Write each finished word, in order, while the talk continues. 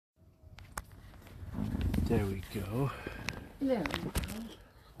There we go. There we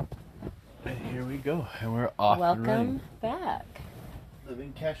go. And here we go. And we're off and running. Welcome back.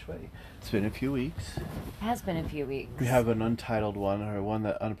 Living Cash Way. It's been a few weeks. It has been a few weeks. We have an untitled one, or one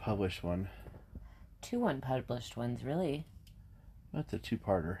that unpublished one. 2 unpublished ones, really. That's a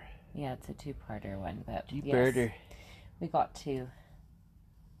two-parter. Yeah, it's a 2-parter one, but Two-parter. We got to,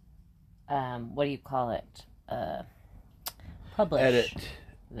 what do you call it? Publish. Edit.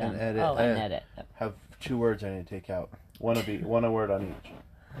 Them. And edit. Oh, and edit. Have 2 words I need to take out. One a word on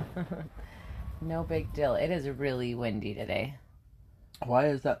each. No big deal. It is really windy today. Why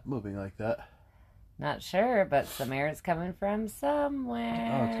is that moving like that? Not sure, but some air is coming from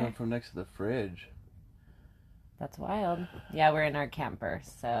somewhere. Oh, it's coming from next to the fridge. That's wild. Yeah, we're in our camper,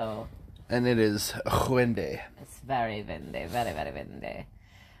 so... And it is windy. It's very windy. Very, very windy.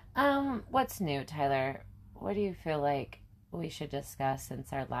 What's new, Tyler? What do you feel like we should discuss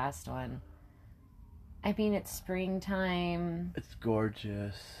since our last one? I mean, it's springtime. It's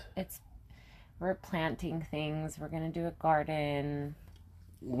gorgeous. We're planting things. We're going to do a garden.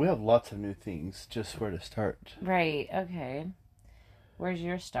 We have lots of new things. Just where to start. Right. Okay. Where's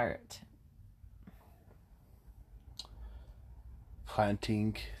your start?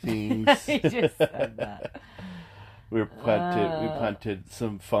 Planting things. You just said that. We planted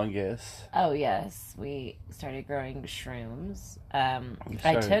some fungus. Oh, yes. We started growing shrooms.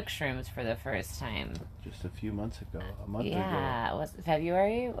 I took shrooms for the first time. Just a few months ago. A month ago. Yeah. Was it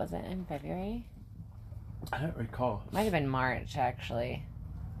February? Was it in February? I don't recall. Might have been March, actually.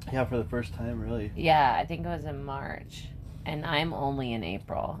 Yeah, for the first time, really. Yeah, I think it was in March. And I'm only in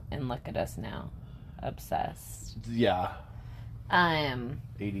April. And look at us now. Obsessed. Yeah.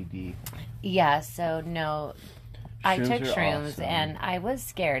 ADD. Yeah, so no... I took shrooms, awesome. And I was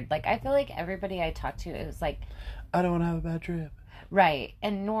scared. Like, I feel like everybody I talked to, it was like... I don't want to have a bad trip. Right.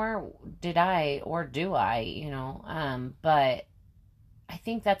 And nor did I, or do I, you know. But I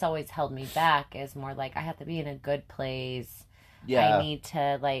think that's always held me back, is more like, I have to be in a good place. Yeah. I need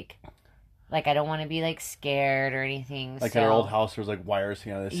to, like, I don't want to be, like, scared or anything. Like, so, at our old house, there was, like, wires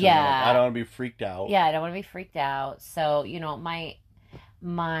hanging out of the ceiling. Yeah. Like, I don't want to be freaked out. Yeah, I don't want to be freaked out. So, you know,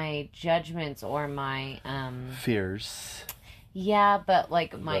 my judgments or my fears. Yeah, but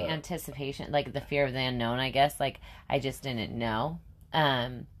like my anticipation, like the fear of the unknown, I guess, like I just didn't know.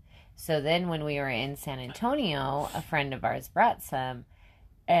 So then when we were in San Antonio, a friend of ours brought some,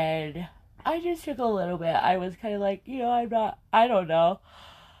 and I just took a little bit. I was kind of like, you know, I don't know.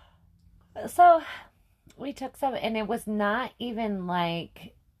 So we took some, and it was not even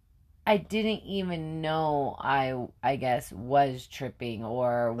like, I didn't even know I guess was tripping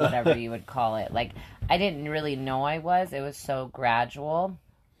or whatever you would call it. Like, I didn't really know I was. It was so gradual.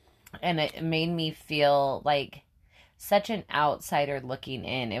 And it made me feel like such an outsider looking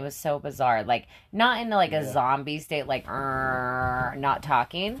in. It was so bizarre. Like, not in like a zombie state, like, not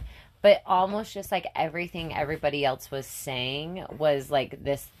talking. But almost just like everything everybody else was saying was like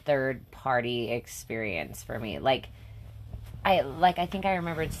this third party experience for me. I think I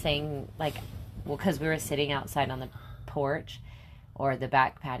remembered saying, like, well, because we were sitting outside on the porch or the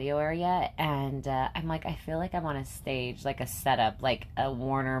back patio area, and I'm like, I feel like I'm on a stage, like a setup, like a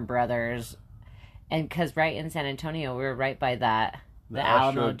Warner Brothers, and because right in San Antonio, we were right by the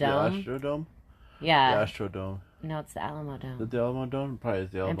Alamo Dome. The Astrodome? Yeah. The Astrodome. No, it's the Alamo Dome. The Alamo Dome? Probably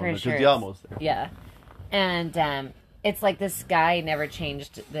is the Alamo Dome. pretty sure the Alamo's there. Yeah. And, it's like the sky never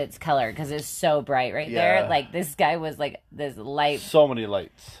changed its color because it's so bright right there. Like, this sky was like this light. So many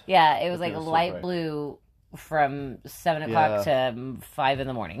lights. Yeah, it was like so light bright. Blue from 7 o'clock to 5 in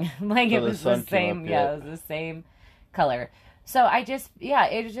the morning. Like, So it was the same. Yeah, it was the same color. So I just,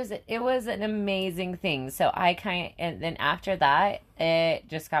 it was an amazing thing. So and then after that, it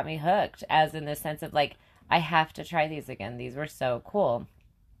just got me hooked, as in the sense of like, I have to try these again. These were so cool.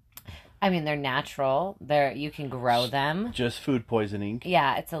 I mean, they're natural. You can grow them. Just food poisoning.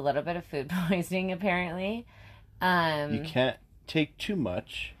 Yeah, it's a little bit of food poisoning, apparently. You can't take too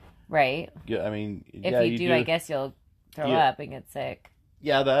much. Right. Yeah, I mean, if you do, I guess you'll throw up and get sick.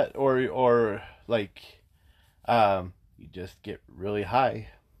 Yeah, that or like, you just get really high.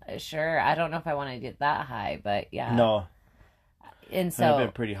 Sure, I don't know if I want to get that high, but yeah. No. And so I've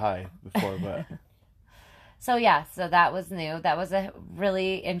been pretty high before, but. So that was new. That was a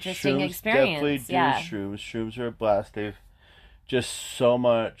really interesting Shrooms experience. Definitely do shrooms. Shrooms are a blast. They've just so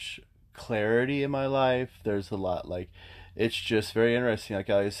much clarity in my life. There's a lot, like, it's just very interesting. Like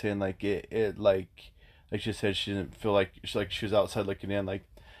I was saying, like it like she said, she didn't feel like she was outside looking in. Like,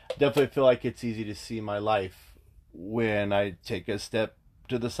 definitely feel like it's easy to see my life when I take a step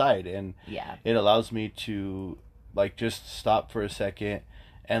to the side, and it allows me to like just stop for a second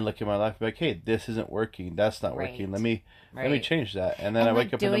and look at my life and be like, hey, this isn't working. That's not Right. working. Let me Right. change that. And then And I like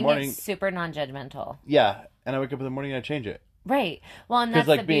wake up in the doing morning. it super non-judgmental. Yeah. And I wake up in the morning and I change it. Right. Well, and that's Because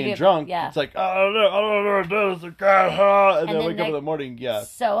like the beauty being of- drunk, yeah. it's like, I don't know, this is God, and then I then wake up in the morning, yeah.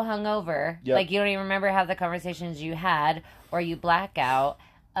 so hungover. Yep. Like you don't even remember half the conversations you had, or you black out.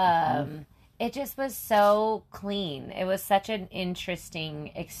 It just was so clean. It was such an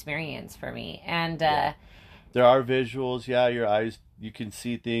interesting experience for me, and There are visuals, yeah. Your eyes, you can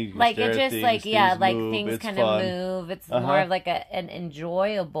see things. You can like stare it at just things, like yeah, like move, things it's kind fun. of move. It's Uh-huh. more of like an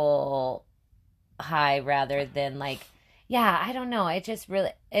enjoyable high rather than like. Yeah, I don't know.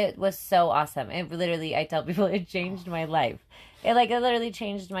 It was so awesome. It literally, I tell people, it changed my life. It literally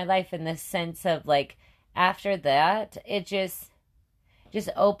changed my life in the sense of like, after that, it just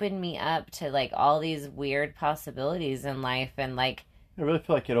opened me up to like all these weird possibilities in life. And like, I really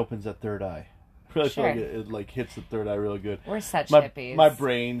feel like it opens that third eye. I really feel Sure. like it like hits the third eye really good. we're such My hippies. my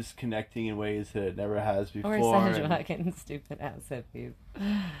brain's connecting in ways that it never has before. We're such and- fucking stupid ass hippies.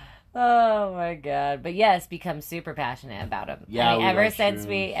 Oh my god! But yes, become super passionate about them. Yeah, we ever love since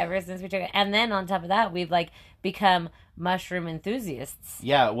shrooms. we took it, and then on top of that, we've like become mushroom enthusiasts.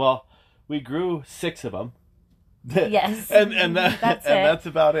 Yeah, well, we grew 6 of them. Yes. That's That's it. that's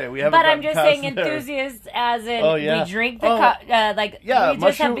about it. We haven't. But I'm gotten just past saying there. enthusiasts, as in Oh, yeah. we drink the Oh, like yeah, we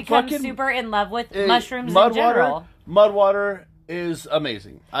just have mushroom- become fucking- super in love with Hey, mushrooms mud in general. water. Mud water is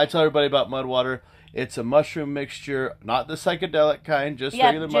amazing. I tell everybody about mud water. It's a mushroom mixture, not the psychedelic kind, just Yeah,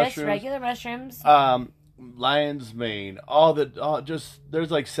 regular just mushrooms. regular mushrooms. Lion's mane, there's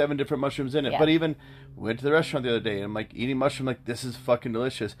like 7 different mushrooms in it. Yeah. But even went to the restaurant the other day and I'm like eating mushroom, like this is fucking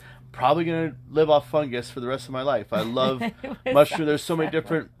delicious. Probably gonna live off fungus for the rest of my life. I love It was mushroom. There's so many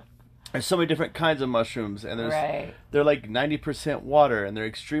different kinds of mushrooms, and Right. they're like 90% water, and they're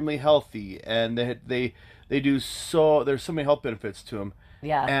extremely healthy, and there's so many health benefits to them.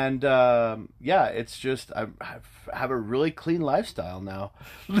 Yeah. And yeah, it's just I have a really clean lifestyle now.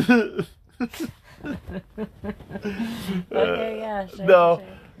 Okay, yeah. Sure, No, sure.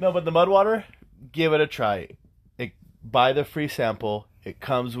 no, but the mud water, give it a try. Buy the free sample. It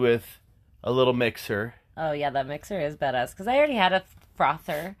comes with a little mixer. Oh yeah, that mixer is badass because I already had a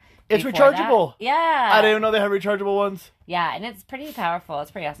frother. It's before rechargeable. that. Yeah. I didn't even know they have rechargeable ones. Yeah, and it's pretty powerful. It's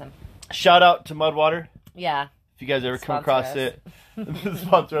pretty awesome. Shout out to Mud Water. Yeah. If you guys ever come Sponsor across us. it,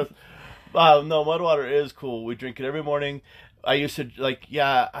 sponsor us. No, Mud Water is cool. We drink it every morning. I used to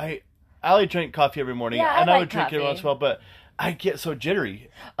I only drink coffee every morning, Yeah, I and I like would drink it coffee. once in a while, but I get so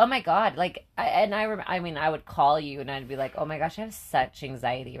jittery. Oh my god! Like, I would call you and I'd be like, "Oh my gosh, I have such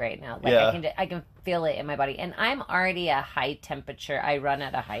anxiety right now. Like, Yeah. I can feel it in my body, and I'm already a high temperature. I run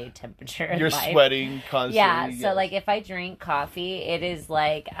at a high temperature. In You're life. sweating constantly. Yeah. So yes. like, if I drink coffee, it is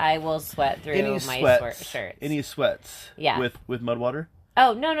like I will sweat through any my sweats, shirts. any sweats, Yeah. with Mud Water.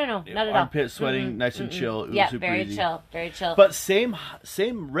 Oh no, not at all. Armpit sweating, nice and chill. It was Yeah, super very easy. chill, very chill. But same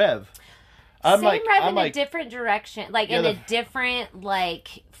rev. I'm Same rev I'm in a different direction, like Yeah, in the- a different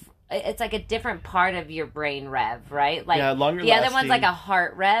it's like a different part of your brain rev, right? Like Yeah, longer the other one's lasting. like a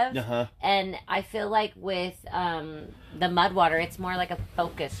heart rev, Uh-huh. and I feel like with the mud water, it's more like a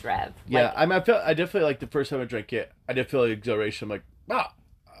focus rev. Yeah, Like, I definitely like the first time I drank it. I did feel like exhilaration. I'm like,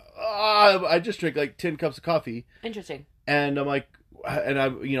 I just drank like 10 cups of coffee, interesting. and I'm like, and I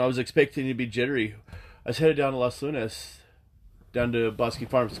was expecting to be jittery. I was headed down to Las Lunas, down to Bosque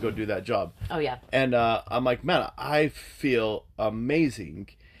Farms to go do that job. Oh yeah, And I'm like, man, I feel amazing.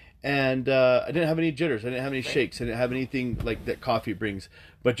 And I didn't have any jitters. I didn't have any shakes. I didn't have anything like that coffee brings,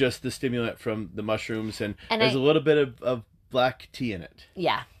 but just the stimulant from the mushrooms. And there's a little bit of black tea in it.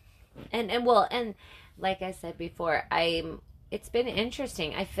 yeah, and like I said before, it's been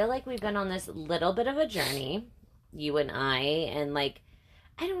interesting. I feel like we've been on this little bit of a journey, you and I, and like,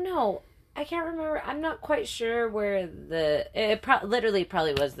 I don't know. I can't remember. I'm not quite sure where it literally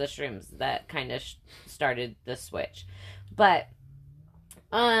probably was the shrooms that kind of started the switch. But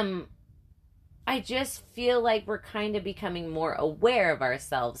I just feel like we're kind of becoming more aware of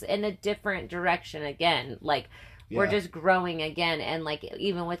ourselves in a different direction again. Like we're Yeah. just growing again, and like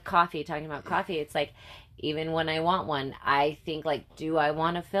even with coffee, talking about coffee, it's like even when I want one, I think like, do I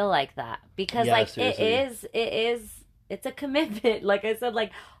want to feel like that? Because Yeah, like seriously. it's a commitment. Like I said,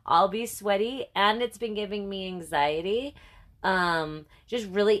 like I'll be sweaty, and it's been giving me anxiety. Just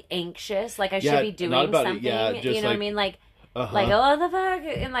really anxious. Like I Yeah, should be not doing about it. something. Yeah, just you know what I like- mean? Like Uh-huh. like oh the fuck,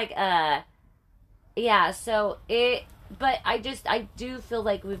 and like yeah. So but I do feel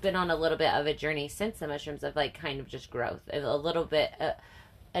like we've been on a little bit of a journey since the mushrooms of like kind of just growth, a little bit,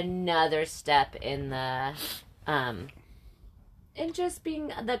 another step in the in just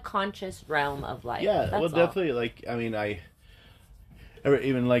being the conscious realm of life. Yeah, That's well, all. definitely. Like, I mean, Or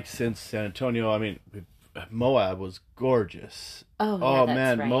even like since San Antonio, I mean, Moab was gorgeous. Oh, yeah, Oh that's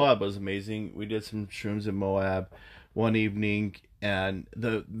man, right. Moab was amazing. We did some shrooms in Moab one evening, and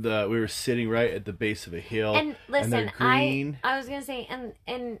the we were sitting right at the base of a hill, And and they're listen, green. I was gonna say,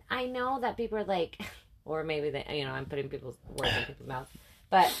 and I know that people are like, or maybe they, I'm putting people's words in people's mouths,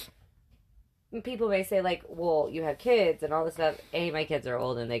 but people may say like, well, you have kids and all this stuff. A, my kids are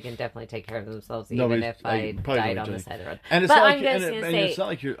old and they can definitely take care of themselves, even Nobody's if I probably died nobody on the does. side of the road. And it's But not I'm like just and, gonna and say, it's not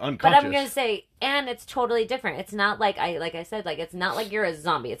like you're but unconscious. I'm gonna say, and it's totally different. It's not like I said, like it's not like you're a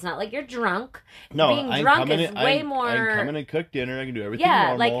zombie. It's not like you're drunk. No, Being I'm drunk coming is in, way I'm, more. I can come in and cook dinner. I can do everything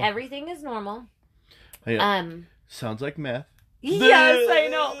Yeah, normal. like everything is normal. Yeah. Sounds like meth. Yes, I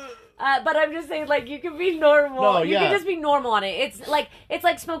know. But I'm just saying, like, you can be normal. No, you yeah. can just be normal on it. It's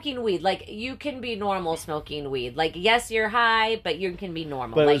like smoking weed. Like, you can be normal smoking weed. Like, yes, you're high, but you can be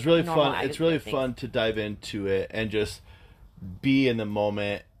normal. But like, it was really normal fun. It's really fun to dive into it and just be in the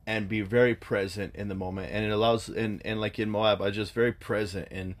moment and be very present in the moment. And it allows, and like in Moab, I was just very present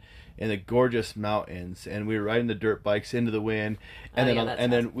in the gorgeous mountains, and we were riding the dirt bikes into the wind,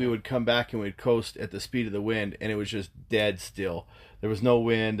 and then we would come back and we'd coast at the speed of the wind, and it was just dead still. There was no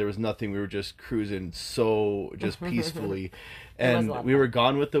wind, there was nothing. We were just cruising so just peacefully, and we were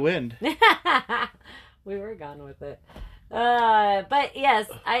gone with the wind. We were gone with it. But yes,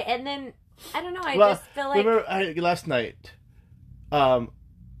 I don't know. I just feel like last night, I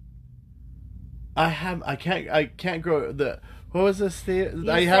can't grow the. What was this?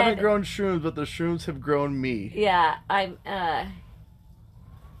 I haven't grown shrooms, but the shrooms have grown me. Yeah, I'm.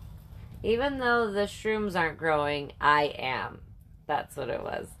 Even though the shrooms aren't growing, I am. That's what it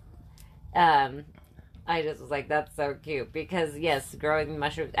was. I just was like, that's so cute because yes, growing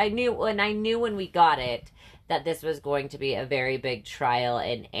mushrooms. I knew when we got it that this was going to be a very big trial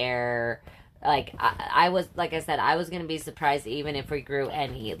and error. Like I was, like I said, I was going to be surprised even if we grew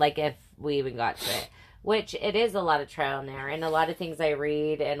any. Like if we even got to it. Which it is a lot of trial and error, and a lot of things I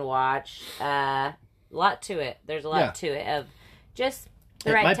read and watch. A lot to it. There's a lot to it of just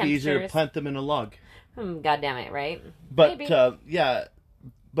the right temperatures. It might be easier to plant them in a log. God damn it, right? But yeah,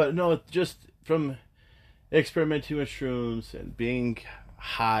 but no, just from experimenting with shrooms and being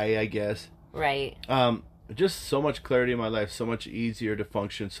high, I guess. Right. Just so much clarity in my life, so much easier to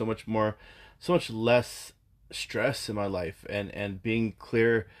function, so much less stress in my life, and being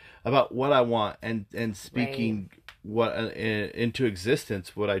clear about what I want and speaking what into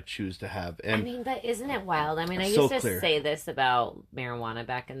existence what I choose to have. And I mean, but isn't it wild? I mean, I used to say this about marijuana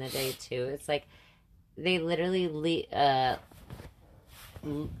back in the day too. It's like they literally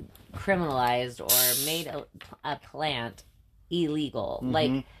criminalized or made a plant illegal. Mm-hmm.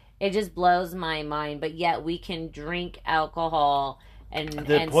 Like it just blows my mind. But yet we can drink alcohol and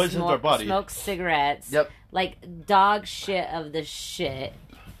smoke cigarettes. Yep. Like dog shit of the shit.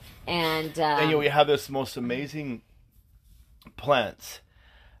 And we have this most amazing plants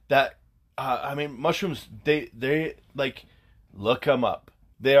that I mean mushrooms. They like look them up.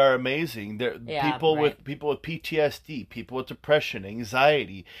 They are amazing. They're people with PTSD, people with depression,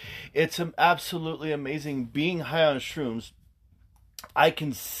 anxiety. It's absolutely amazing. Being high on shrooms, I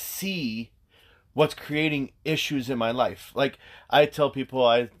can see what's creating issues in my life. Like I tell people,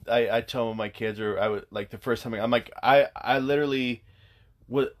 I tell my kids, or I would like the first time I'm like I literally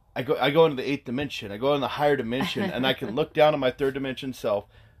would. I go into the 8th dimension. I go in the higher dimension, and I can look down on my 3rd dimension self,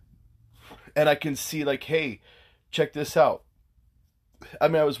 and I can see like, hey, check this out. I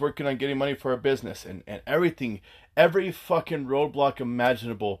mean, I was working on getting money for a business, and everything, every fucking roadblock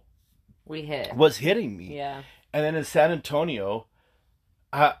imaginable was hitting me. Yeah. And then in San Antonio,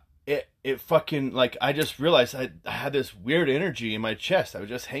 it fucking, like, I just realized I had this weird energy in my chest. I was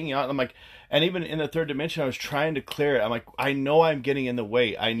just hanging out, and I'm like, and even in the 3rd dimension, I was trying to clear it. I'm like, I know I'm getting in the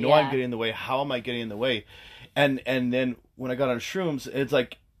way. I'm getting in the way. How am I getting in the way? And then when I got on shrooms, it's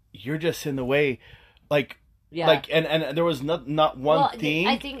like, you're just in the way. Like, and there was not one thing.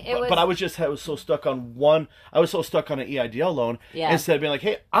 I think it was... But I was so stuck on one. I was so stuck on an EIDL loan. Yeah. Instead of being like,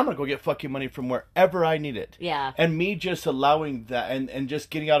 hey, I'm going to go get fucking money from wherever I need it. Yeah. And me just allowing that and just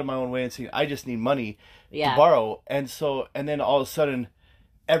getting out of my own way and saying, I just need money to borrow. And then all of a sudden,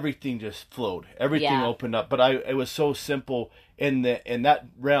 everything just flowed. Everything opened up. But it was so simple in that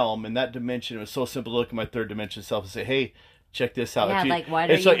realm, in that dimension. It was so simple to look at my 3rd dimension self and say, hey, check this out. Yeah, like,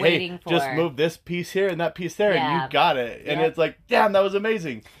 what are you waiting for? Just move this piece here and that piece there, and you got it. And it's like, damn, that was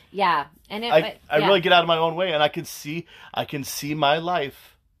amazing. Yeah. And I really get out of my own way, and I can see my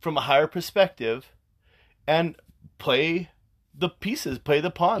life from a higher perspective and play the pieces, play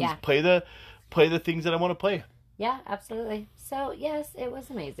the pawns, play the things that I want to play. Yeah, absolutely. So, yes, it was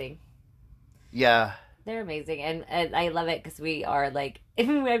amazing. Yeah. They're amazing, and I love it because we are like, I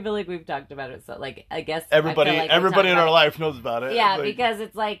feel like we've talked about it. So like, I guess everybody I feel like everybody in our life knows about it. Yeah, like, because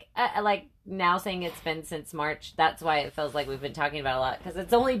it's like now saying it's been since March. That's why it feels like we've been talking about it a lot because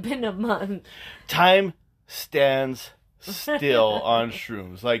it's only been a month. Time stands still on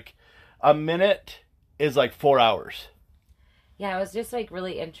shrooms. Like a minute is like 4 hours. Yeah, it was just like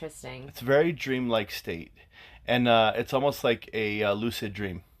really interesting. It's a very dreamlike state, and it's almost like a lucid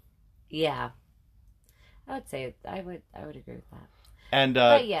dream. Yeah. I would say I would agree with that. And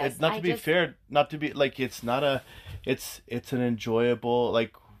yes, it's not to be fair, not to be like it's not a, it's an enjoyable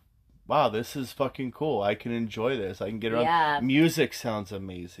like, wow, this is fucking cool. I can enjoy this. I can get around. Yeah. Music sounds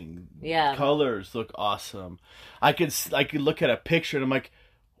amazing. Yeah. Colors look awesome. I could look at a picture and I'm like,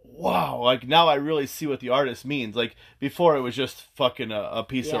 wow, like now I really see what the artist means. Like before it was just fucking a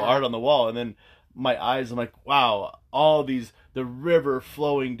piece of art on the wall, and then my eyes, I'm like, wow, all these, the river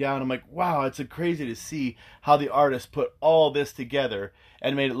flowing down. I'm like, wow, it's crazy to see how the artist put all this together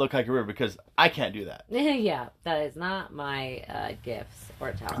and made it look like a river, because I can't do that. Yeah, that is not my gifts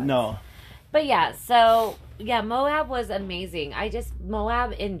or talents. No. But yeah, so yeah, Moab was amazing.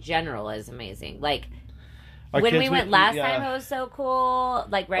 Moab in general is amazing. Like when we went last time, it was so cool.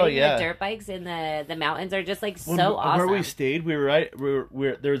 Like riding the dirt bikes in the mountains are just like so awesome. Where we stayed, we were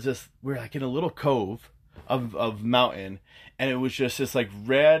like in a little cove of mountain, and it was just this like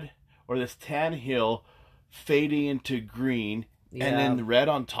red or this tan hill fading into green, and then the red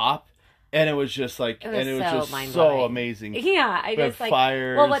on top. And it was just like, it was just so amazing. Yeah, I just like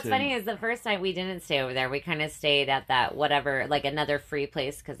fires. Well, what's funny is the first time we didn't stay over there. We kind of stayed at that whatever, like another free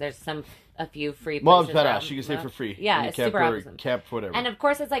place, because there's a few free places. Mom's badass. You can stay for free. Yeah, it's super awesome. Camp, whatever. And of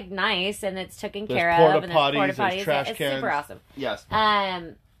course, it's like nice and it's taken care of. And there's porta potties. There's trash cans. It's super awesome. Yes.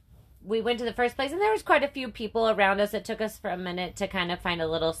 We went to the first place, and there was quite a few people around us. It took us for a minute to kind of find a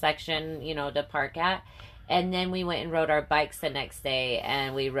little section, to park at. And then we went and rode our bikes the next day,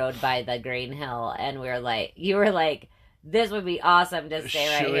 and we rode by the Green Hill, and you were like, this would be awesome to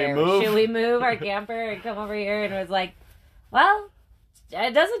stay right here. Should we move our camper and come over here? And it was like, well,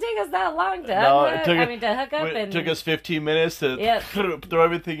 it doesn't take us that long to hook up. It took us 15 minutes to throw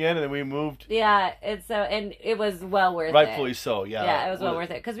everything in, and then we moved. Yeah, and it was well worth it. Rightfully so, yeah. Yeah, it was well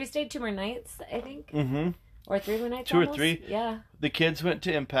worth it, because we stayed 2 more nights, I think. Mm-hmm. Or 3 more nights. 2 almost? or 3. Yeah. The kids went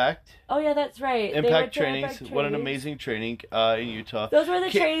to Impact. Oh yeah, that's right. Impact trainings. What an amazing training in Utah. Those were the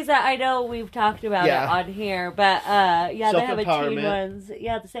trainings that I know we've talked about it on here, but they have a teen ones.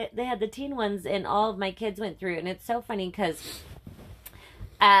 Yeah, they had the teen ones, and all of my kids went through, and it's so funny because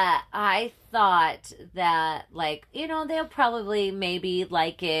I thought that they'll probably maybe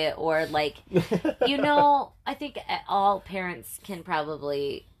like it, or I think all parents can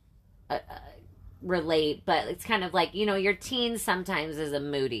probably relate, but it's kind of like, your teen sometimes is a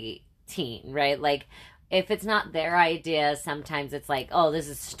moody teen, right? Like if it's not their idea, sometimes it's like, oh, this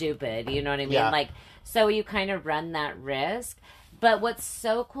is stupid, you know what I mean? Yeah. So you kind of run that risk. But what's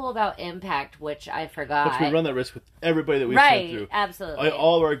so cool about Impact, which I forgot, which we run that risk with everybody that we've sent through, absolutely,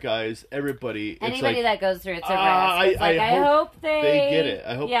 all of our guys, anybody that goes through, it's a risk. I hope they get it.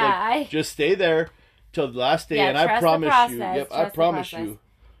 I hope just stay there till the last day, and I promise you, I promise you.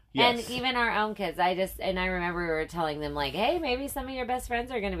 Yes. And even our own kids, I remember we were telling them, like, hey, maybe some of your best friends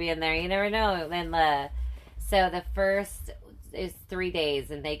are going to be in there. You never know. And so the first is 3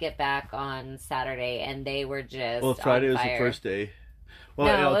 days, and they get back on Saturday, and they were just Friday on was fire. the first day. Well,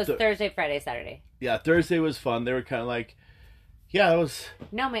 no, it was Thursday, Friday, Saturday. Yeah, Thursday was fun. They were kind of like, it was...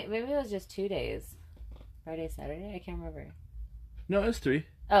 No, maybe it was just 2 days. Friday, Saturday? I can't remember. No, it was 3.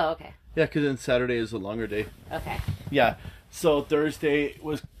 Oh, okay. Yeah, because then Saturday is a longer day. Okay. Yeah. So Thursday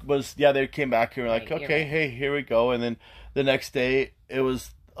was they came back and were like, okay, hey, here we go. And then the next day it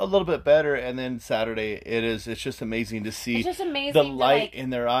was a little bit better, and then Saturday it's just amazing to see the light in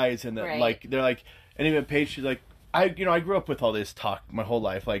their eyes, and they're like, and even Paige, she's like, I grew up with all this talk my whole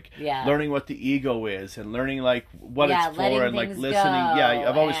life, learning what the ego is, and learning what it's for, and listening. Yeah,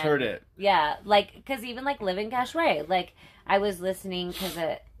 I've always heard it. Yeah, because even Living Cash Way, I was listening because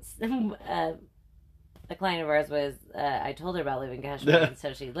a client of ours was, I told her about Living Cash Way, and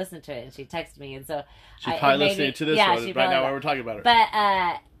so she listened to it, and she texted me, and so she's probably listening to this one right now while we're talking about it. But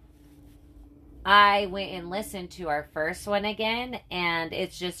I went and listened to our first one again, and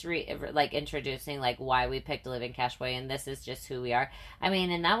it's just introducing why we picked Living Cash Way, and this is just who we are. I mean,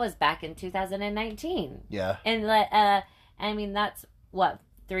 and that was back in 2019. Yeah. And I mean, that's what,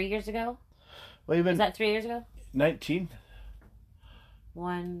 3 years ago? Well, even was that 3 years ago? 19.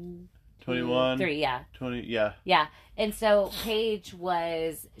 1, 21, 3, yeah. 20, yeah. Yeah. And so Paige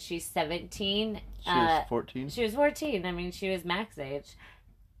she's 17. She was 14. She was 14. I mean, she was Mac's age.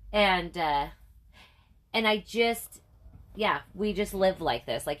 And And I just, yeah, we just live like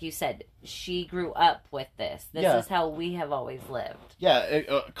this. Like you said, she grew up with this. This Yeah. is how we have always lived. Yeah,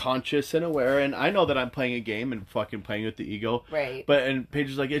 conscious and aware, and I know that I'm playing a game and fucking playing with the ego. Right. But and Paige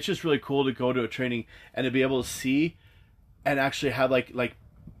was like, it's just really cool to go to a training and to be able to see, and actually have like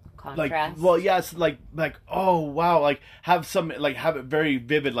Contrast. well, yes, like oh wow, like have it very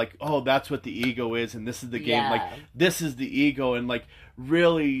vivid, like oh that's what the ego is, and this is the game, like this is the ego, and like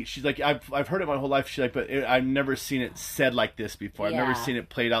really, she's like I've heard it my whole life. She's like, but I've never seen it said like this before. I've never seen it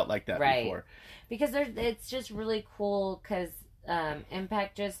played out like that before. Because it's just really cool because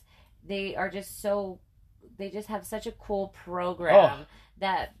Impact they just have such a cool program.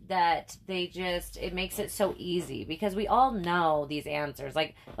 That it makes it so easy because we all know these answers.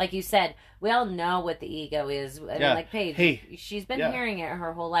 Like you said, we all know what the ego is. I mean, like Paige, she's been hearing it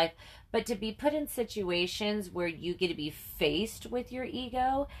her whole life. But to be put in situations where you get to be faced with your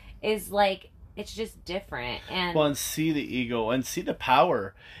ego is like, it's just different. And see the ego and see the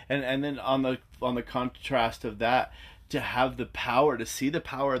power, and then on the contrast of that, to have the power, to see the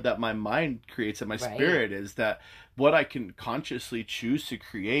power that my mind creates, that my spirit is, that what I can consciously choose to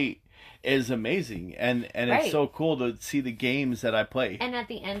create is amazing, and it's so cool to see the games that I play. And at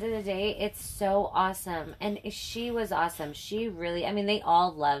the end of the day, it's so awesome. And she was awesome. She really, I mean, they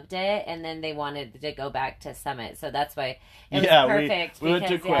all loved it, and then they wanted to go back to Summit, so that's why it was perfect. We went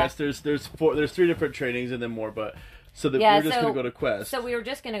to Quest. There's 3 different trainings and then more, but so we were just going to go to Quest. So we were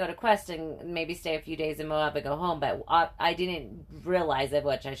just going to go to Quest and maybe stay a few days in Moab and go home, but I didn't realize it,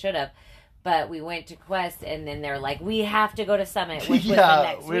 which I should have. But we went to Quest, and then they're like, we have to go to Summit, which was the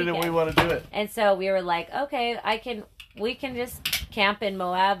next weekend. We want to do it. And so we were like, okay, we can just camp in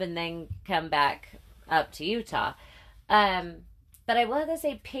Moab and then come back up to Utah. But I will have to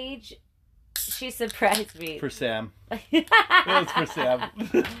say, Paige, she surprised me. For Sam. It was for Sam.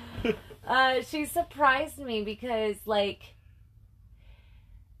 She surprised me because, like,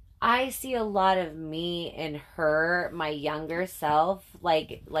 I see a lot of me in her, my younger self,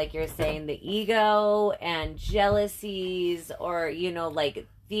 like you're saying, the ego and jealousies, or, you know, like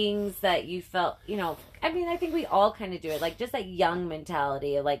things that you felt, you know, I mean, I think we all kind of do it, like just that young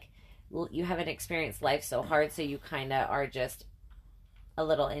mentality of like, you haven't experienced life so hard, so you kind of are just a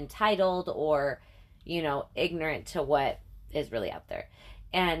little entitled or, you know, ignorant to what is really out there.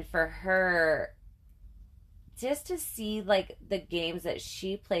 And for her, just to see like the games that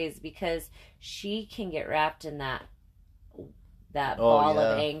she plays, because she can get wrapped in that ball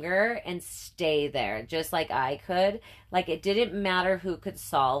of anger and stay there, just like I could. Like, it didn't matter who could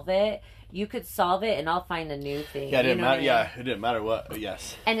solve it. You could solve it, and I'll find a new thing. Yeah, it didn't matter. Yeah, it didn't matter what.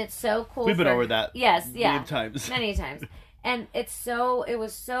 Yes. And it's so cool. We've been over that. Yes, yeah, many times. And it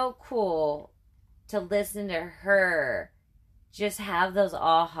was so cool to listen to her just have those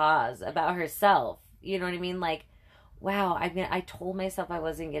ahas about herself. You know what I mean? Like, wow, I told myself I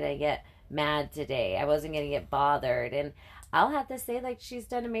wasn't going to get mad today. I wasn't going to get bothered. And I'll have to say, like, she's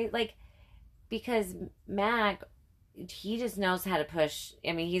done amazing. Like, because Mac, he just knows how to push.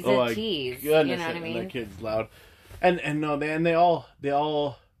 I mean, he's a tease. Goodness, you know what I mean? The kid's loud. And they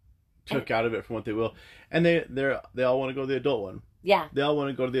all took out of it from what they will. And they all want to go to the adult one. Yeah. They all want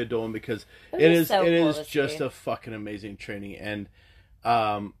to go to the adult one because it is just a fucking amazing training. And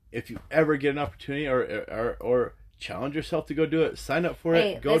if you ever get an opportunity or challenge yourself to go do it, sign up for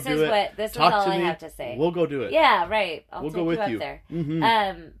it. Go do it. This is all I have to say. We'll go do it. Yeah, right. We'll go with you. There.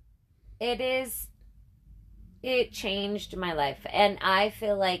 Mm-hmm. It changed my life, and I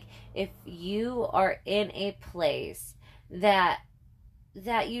feel like if you are in a place that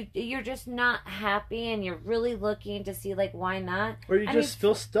you're just not happy and you're really looking to see, like, why not, or you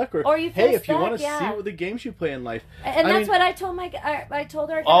feel stuck, or you feel if you want to see what the games you play in life, and that's what I told I told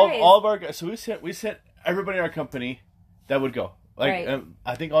our guys. all of our guys. So we sent everybody in our company that would go. Like, right.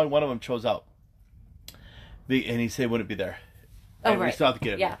 I think only one of them chose out. And he said wouldn't be there. And we still have to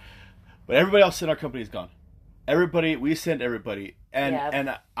get him there. But everybody else in our company is gone. We sent everybody,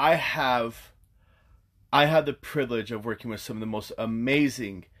 and I have the privilege of working with some of the most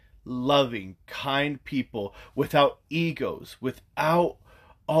amazing, loving, kind people without egos, without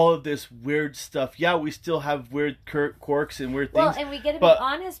all of this weird stuff. Yeah, we still have weird quirks and weird things. Well, and we get to be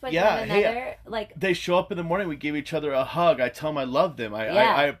honest with one another. Hey, like, they show up in the morning, we give each other a hug. I tell them I love them.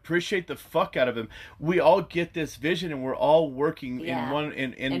 I appreciate the fuck out of them. We all get this vision, and we're all working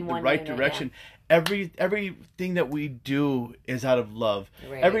in the right direction. Everything that we do is out of love.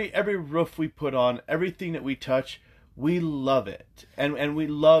 Right. Every roof we put on, everything that we touch, we love it, and we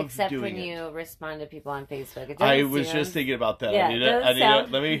love except doing it. Except when you respond to people on Facebook. I was just thinking about that. Yeah,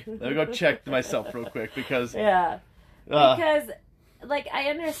 let me go check myself real quick because because like I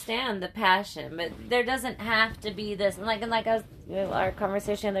understand the passion, but there doesn't have to be this. And like I was, our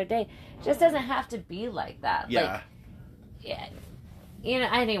conversation the other day, it just doesn't have to be like that. Yeah. Like, yeah.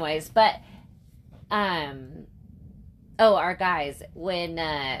 Anyways, but our guys, when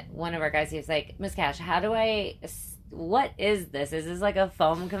one of our guys, he was like, Miss Cash, what is this? Is this like a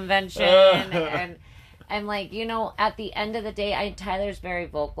foam convention? And I'm like, at the end of the day, Tyler's very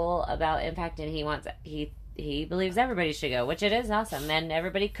vocal about Impact, and he believes everybody should go, which it is awesome, and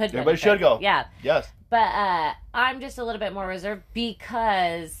everybody could go. Everybody should go. Yeah. Yes. But I'm just a little bit more reserved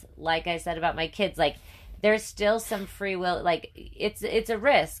because, like I said about my kids, like, there's still some free will. Like, it's a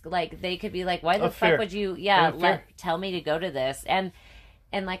risk. Like, they could be like, why the fuck would you, tell me to go to this? And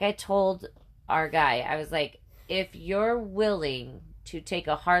like I told our guy, I was like, if you're willing to take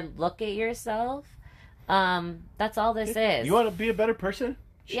a hard look at yourself, that's all this is. You want to be a better person?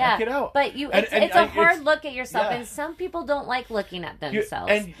 Check it out. But it's a hard look at yourself, and some people don't like looking at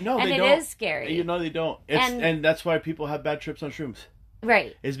themselves. And it is scary. They don't. And that's why people have bad trips on shrooms.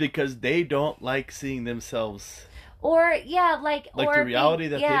 Right. Is because they don't like seeing themselves. Or the reality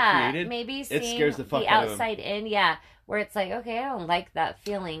that they created. Maybe it scares the fuck the out of them. outside in, where it's like, okay, I don't like that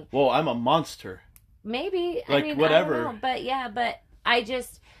feeling. Well, I'm a monster. Maybe. Whatever. I don't know. But I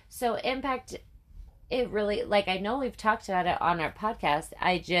just, so Impact, it really, like, I know we've talked about it on our podcast.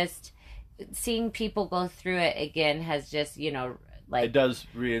 I just, seeing people go through it again has just, it does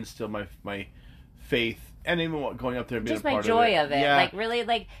reinstill my faith. And even going up there and being just a part my joy of it. Yeah. Like, really,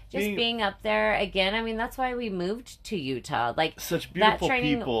 like, just being up there again. I mean, that's why we moved to Utah. Like, such beautiful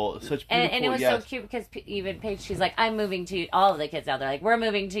people. Such beautiful, and it was so cute because even Paige, she's like, I'm moving to, all of the kids out there, like, we're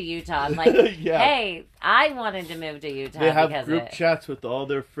moving to Utah. I'm like, hey, I wanted to move to Utah. They have group chats with all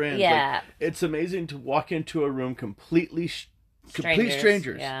their friends. Yeah. Like, it's amazing to walk into a room complete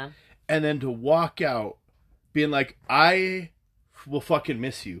strangers. Yeah. And then to walk out being like, I will fucking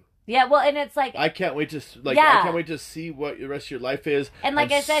miss you. Yeah, well, and it's like, I can't wait to I can't wait to see what the rest of your life is. And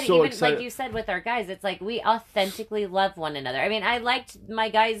like I said, even excited. Like you said with our guys, it's like we authentically love one another. I mean, I liked my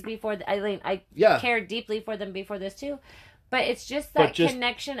guys before. I cared deeply for them before this too, but it's just that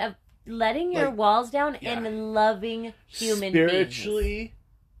connection of letting your walls down and loving human spiritually beings.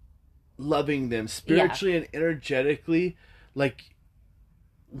 Loving them spiritually and energetically, like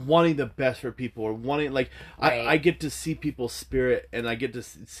wanting the best for people, or wanting, like, I get to see people's spirit, and I get to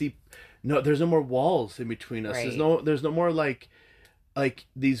see, there's no more walls in between us. There's no more like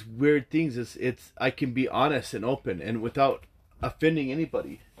these weird things. It's I can be honest and open and without offending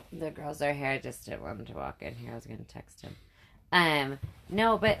anybody. The girls are here. I just didn't want him to walk in here. I was going to text him.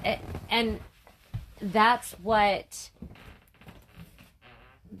 No, but and that's what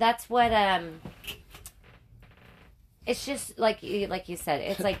it's just like you said,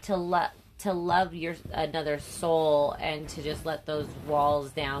 it's like to love another soul and to just let those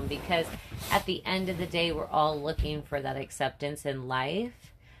walls down, because at the end of the day, we're all looking for that acceptance in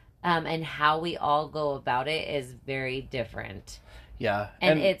life, and how we all go about it is very different. Yeah,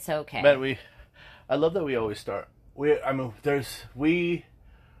 and it's okay. But I love that we always start. We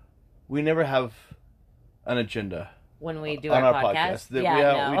never have an agenda when we do on our podcast. We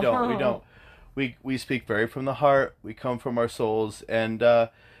don't. We speak very from the heart. We come from our souls, and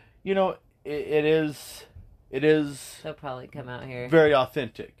it is. They'll probably come out here. Very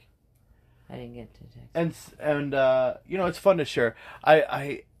authentic. I didn't get to text. And it's fun to share.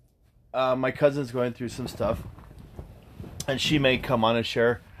 My cousin's going through some stuff, and she may come on and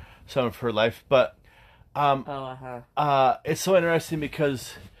share some of her life, but it's so interesting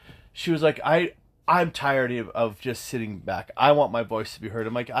because she was like, I'm tired of just sitting back. I want my voice to be heard.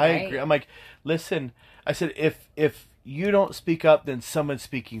 I'm like, I agree. I'm like, listen, I said, if you don't speak up, then someone's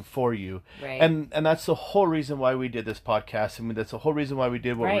speaking for you. Right. And that's the whole reason why we did this podcast. I mean, that's the whole reason why we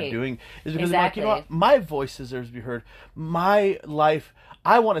did what we're doing, is because I'm like, you know what? My voice deserves to be heard. My life,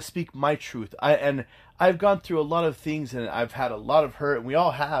 I want to speak my truth. I've gone through a lot of things, and I've had a lot of hurt, and we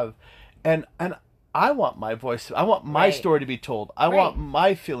all have. And I want my voice. I want my story to be told. I want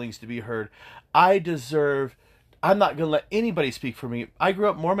my feelings to be heard. I'm not going to let anybody speak for me. I grew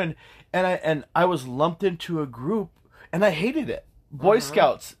up Mormon, and I was lumped into a group, and I hated it. Boy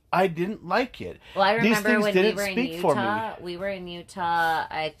Scouts, I didn't like it. Well, I remember when we were in Utah. We were in Utah,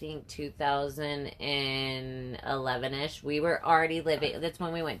 I think 2011-ish. We were already living. That's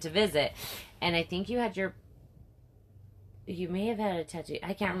when we went to visit, and I think you may have had a tattoo.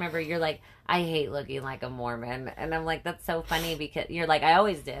 I can't remember. You're like, I hate looking like a Mormon. And I'm like, that's so funny, because you're like, I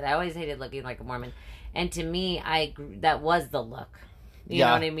always did. I always hated looking like a Mormon. And to me, that was the look. You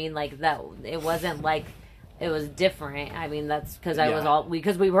know what I mean? Like, that, it wasn't like, it was different. I mean, that's because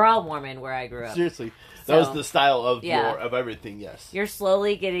because we were all Mormon where I grew up. Seriously. That was the style of yeah. of everything. Yes. You're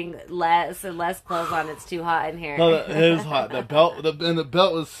slowly getting less and less clothes on. It's too hot in here. No, it is hot. The belt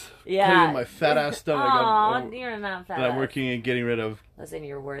was putting in my fat ass stomach. Aw, you're not fat. That I'm working and getting rid of. Listen,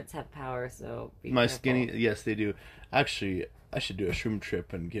 your words have power, so be my careful. Skinny. Yes, they do. Actually, I should do a shroom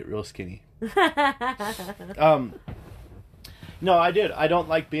trip and get real skinny. No, I did. I don't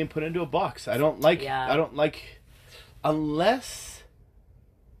like being put into a box. I don't like. I don't like unless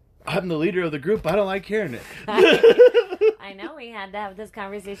I'm the leader of the group. I don't like hearing it. I know we had to have this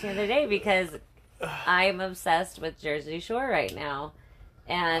conversation the other day because I'm obsessed with Jersey Shore right now.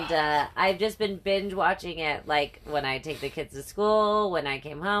 And I've just been binge watching it, like when I take the kids to school, when I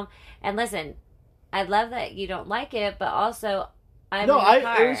came home. And listen, I love that you don't like it, but also it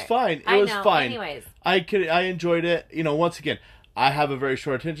was fine. It was fine. Anyways, I enjoyed it. You know, once again, I have a very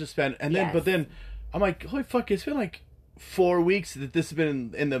short attention span, and then but then I'm like, holy fuck! It's been like 4 weeks that this has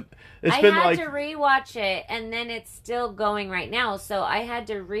been in the. It's been I had to rewatch it, and then it's still going right now. So I had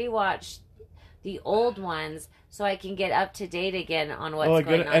to rewatch the old ones so I can get up to date again on what's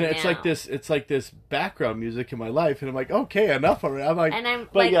going on. And it's like this. It's like this background music in my life, and I'm like, okay, enough of it. I'm like, and I'm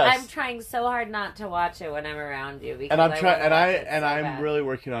trying so hard not to watch it when I'm around you because I'm really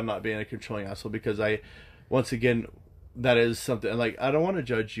working on not being a controlling asshole because once again. That is something like I don't want to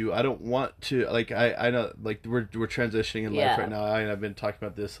judge you. I don't want to like I know like we're transitioning in life right now. I've been talking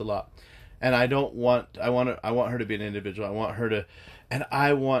about this a lot, and I want her to be an individual. I want her to, and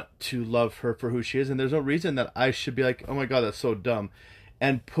I want to love her for who she is. And there's no reason that I should be like, oh my god, that's so dumb,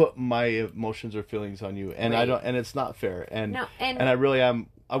 and put my emotions or feelings on you. And I don't, and it's not fair. And I really am.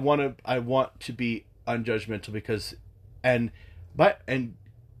 I want to be unjudgmental because, and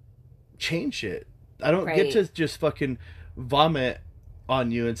change it. I don't get to just fucking vomit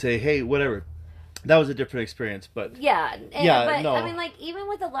on you and say, hey, whatever. That was a different experience, but... no. I mean, like, even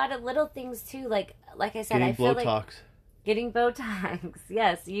with a lot of little things, too, like I said, I feel like... Getting Botox.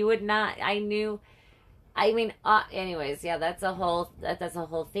 Yes, you would not... anyways, yeah, that's a whole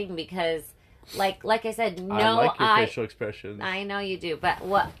thing, because, like I said, no... I like your facial expressions. I know you do, but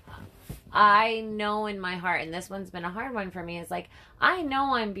what... I know in my heart, and this one's been a hard one for me, is like, I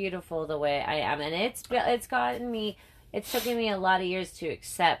know I'm beautiful the way I am, and it's taken me a lot of years to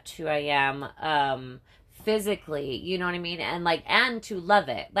accept who I am, physically, you know what I mean? And and to love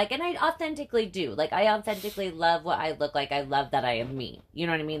it. And I authentically do. I authentically love what I look like. I love that I am me. You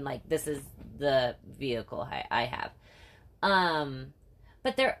know what I mean? This is the vehicle I have.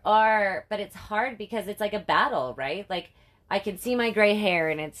 But it's hard because it's like a battle, right? I can see my gray hair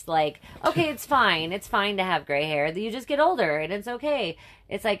and it's like, okay, it's fine. It's fine to have gray hair. You just get older and it's okay.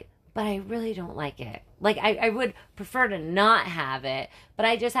 It's like, but I really don't like it. I would prefer to not have it, but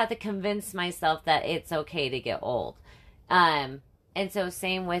I just have to convince myself that it's okay to get old. And so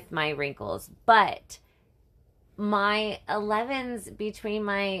same with my wrinkles. But my 11s between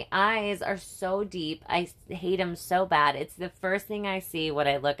my eyes are so deep. I hate them so bad. It's the first thing I see when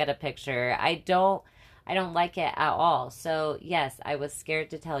I look at a picture. I don't like it at all. So, yes, I was scared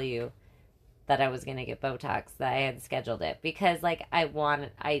to tell you that I was going to get Botox, that I had scheduled it. Because,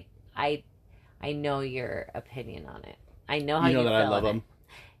 I know your opinion on it. I know how you feel. You know that I love them.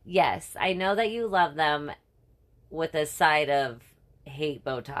 Yes, I know that you love them with a side of hate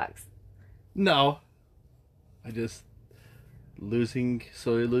Botox. No. I just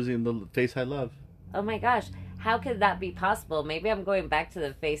slowly losing the face I love. Oh my gosh. How could that be possible? Maybe I'm going back to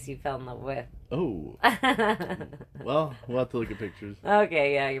the face you fell in love with. Oh. Well, we'll have to look at pictures.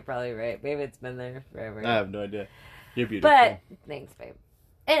 Okay, yeah, you're probably right. Maybe it's been there forever. I have no idea. You're beautiful. But, thanks, babe.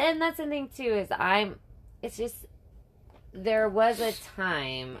 And that's the thing, too, is it's just, there was a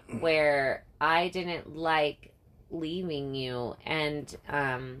time where I didn't like leaving you. And,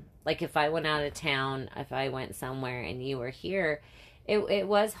 if I went out of town, if I went somewhere and you were here, it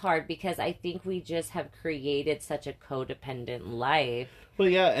was hard because I think we just have created such a codependent life. Well,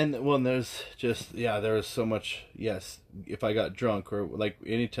 yeah, and there's just, there was so much, yes, if I got drunk or,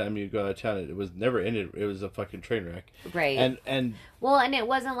 anytime you go out of town, it was never ended, it was a fucking train wreck. Right. And well, and it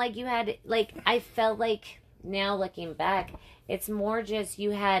wasn't like you had, I felt like, now looking back, it's more just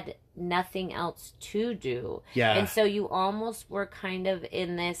you had nothing else to do. Yeah. And so you almost were kind of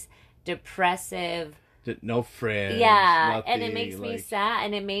in this depressive... No friends. Yeah, nothing, and it makes me sad,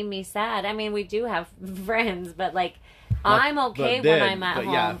 and it made me sad. I mean, we do have friends, but I'm okay when I'm at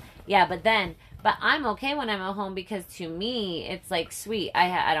home. Yeah, but I'm okay when I'm at home because to me, it's sweet.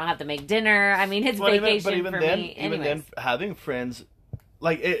 I don't have to make dinner. I mean, it's vacation for me. Even then, having friends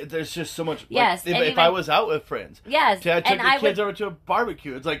there's just so much. Yes, Like, and if even- I was out with friends, Yes, I took and the I kids would. over to a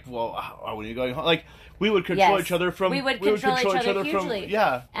barbecue. It's like, well, when are you going home? Like, we would control Yes. each other from. We would control each other from. hugely.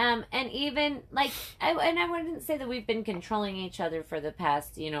 Yeah. And even like, and I wouldn't say that we've been controlling each other for the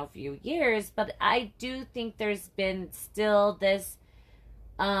past, few years, but I do think there's been still this,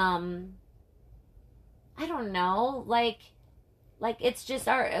 I don't know, like it's just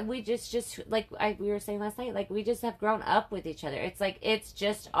we just like we were saying last night, like we just have grown up with each other. It's like it's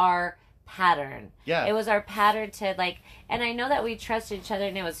just our pattern. Yeah. It was our pattern to like, and I know that we trusted each other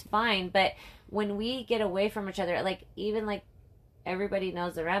and it was fine, but when we get away from each other, like even like everybody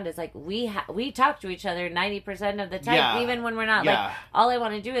knows around us, like we talk to each other 90% of the time, Yeah. even when we're not. Yeah. Like all I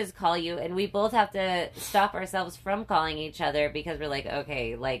want to do is call you, and we both have to stop ourselves from calling each other because we're like,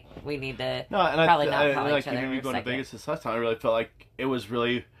 okay, like we need to No, and probably not call like each other. even for me a going to second. Vegas this last time, I really felt like it was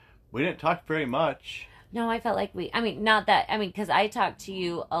really we didn't talk very much. No, I felt like because I talked to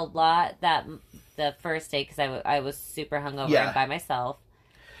you a lot the first day because I was super hungover Yeah. and by myself.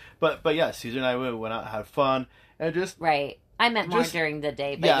 But yeah, Caesar and I went out, had fun, and just Right. I meant more Just- during the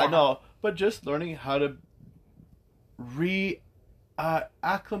day. But yeah, no, but just learning how to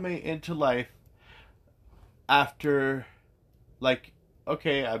acclimate into life after, like,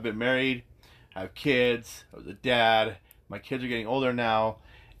 okay, I've been married, I have kids, I was a dad, my kids are getting older now,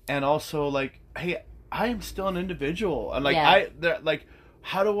 and also like, hey, I am still an individual, and like Yeah.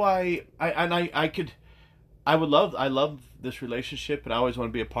 how do I love this relationship, and I always want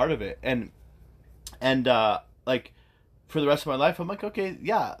to be a part of it, and like for the rest of my life, I'm like, okay,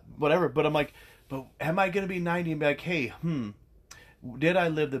 yeah, whatever, but I'm like, but am I gonna be 90 and be like, hey, did I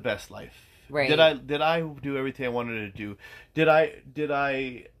live the best life? Right. Did I do everything I wanted to do? Did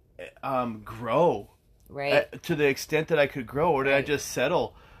I grow Right. to the extent that I could grow, or did I Right. just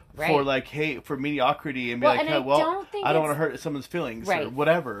settle Right. for like, hey, for mediocrity and be Well, like, and hey, I well, don't think I don't want to it's- hurt someone's feelings or Right.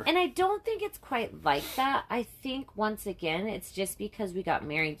 whatever. And I don't think it's quite like that. I think once again, it's just because we got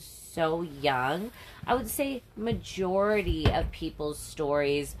married so young. I would say majority of people's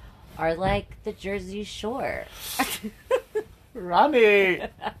stories are like the Jersey Shore. Ronnie,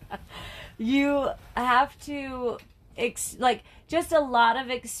 You have to like just a lot of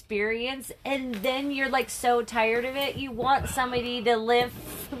experience, and then you're like so tired of it, you want somebody to live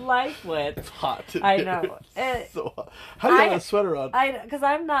life with. it's hot. I know. It's so hot. How do you have a sweater on? Because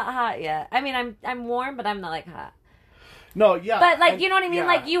I'm not hot yet. I mean, I'm warm, but I'm not like hot. No, yeah, But like, and- you know what I mean? yeah.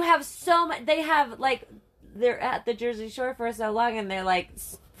 Like, you have so much. They have like, they're at the Jersey Shore for so long, and they're like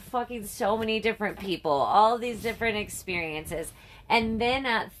fucking so many different people, all of these different experiences, and then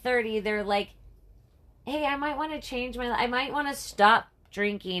at 30, they're like, hey, I might want to change my. I might want to stop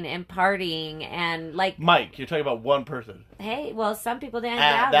drinking and partying and like. Mike, you're talking about one person. Hey, well, some people didn't.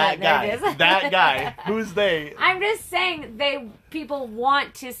 That there guy. it is. That guy. Who's they? I'm just saying people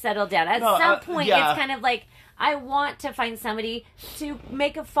want to settle down. At No, some point, yeah. it's kind of like I want to find somebody to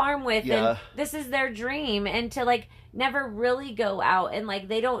make a farm with, Yeah. and this is their dream, and to like never really go out, and like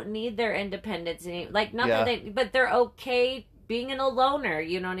they don't need their independence, like not Yeah. that but they're okay being a loner.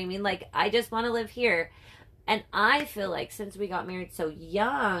 You know what I mean? Like I just want to live here. And I feel like since we got married so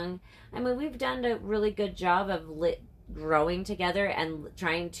young, I mean, we've done a really good job of growing together and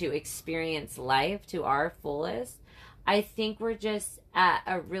trying to experience life to our fullest. I think we're just at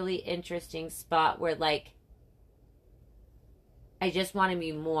a really interesting spot where, like, I just want to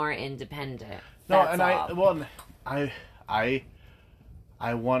be more independent. No, That's and all.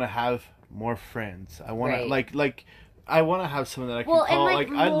 I want to have more friends. I want Right. to like I want to have someone that I can Well, and, call. like,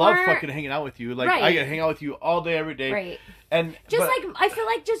 I love more- fucking hanging out with you. Like I Right. can hang out with you all day, every day. Right. And Just but- like I feel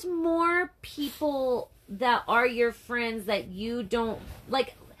like just more people that are your friends that you don't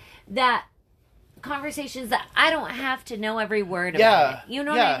like, that conversations that I don't have to know every word Yeah, about it. You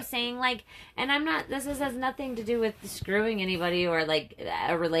know yeah. what I'm saying? Like, and I'm not, has nothing to do with screwing anybody or like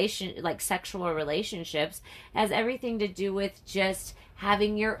a relation, like sexual relationships. It has everything to do with just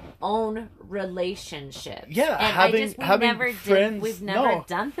having your own relationship. Yeah, and having friends. we've never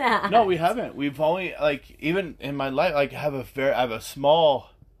done that. No, we haven't. We've only like even in my life, like I have a small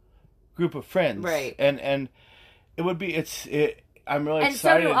group of friends, Right. And it would be I'm really And so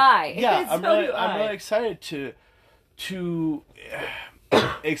excited. do I. Yeah, And I'm so really do I. excited to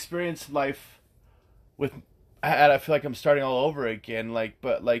experience life with, and I feel like I'm starting all over again.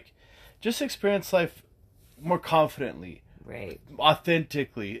 But just experience life more confidently. Right.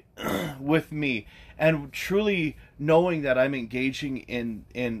 Authentically with me, and truly knowing that I'm engaging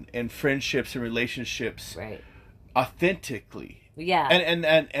in friendships and relationships Right. authentically, Yeah.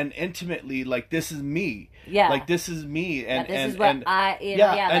 And intimately, like, this is me. Yeah. Like, this is me. And this and is what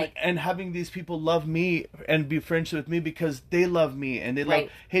and and having these people love me and be friends with me because they love me, and they love,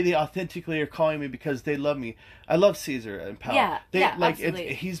 hey, they authentically are calling me because they love me. I love Caesar and Pal. Yeah.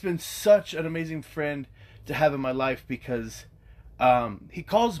 Absolutely. He's been such an amazing friend to have in my life because he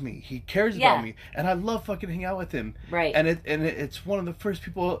calls me, he cares about me, and I love fucking hanging out with him. Right. And it's one of the first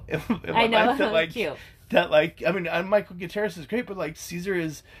people in my life that, like, cute. That, like, I mean, Michael Gutierrez is great, but, like, Caesar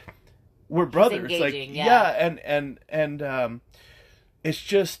is, we're brothers. Like, and it's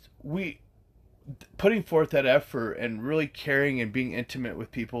just, putting forth that effort and really caring and being intimate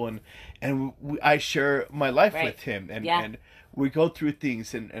with people, and I share my life with him, and we go through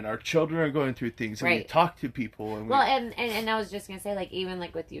things, and our children are going through things, and we talk to people. And and I was just going to say, like, even,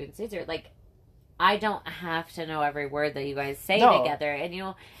 like, with you and Caesar, like, I don't have to know every word that you guys say together, and, you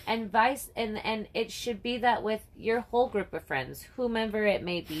know, and and it should be that with your whole group of friends, whomever it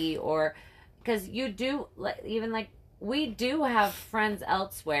may be, or, because you do, even, like, we do have friends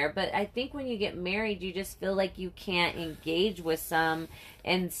elsewhere, but I think when you get married, you just feel like you can't engage with some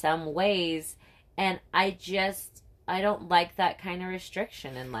in some ways, and I don't like that kind of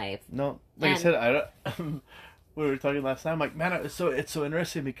restriction in life. No, like I said, we were talking last time, like, man, it's so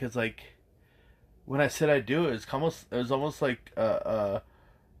interesting because, like, when I said I do, it was almost like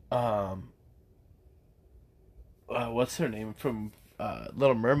what's her name from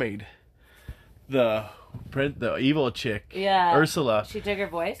Little Mermaid, the evil chick, Ursula. She took her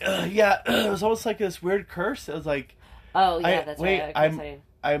voice. It was almost like this weird curse. It was like, that's right.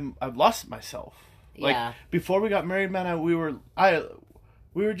 I've lost myself. Like, before we got married, man, we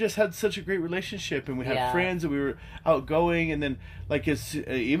were just had such a great relationship, and we had friends, and we were outgoing, and then, like, it's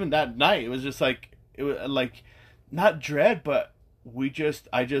even that night, it was just like, it was like, not dread, but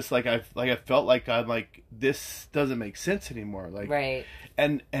I felt like I'm like, this doesn't make sense anymore, like,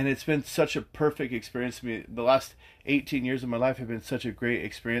 and it's been such a perfect experience for me. The last 18 years of my life have been such a great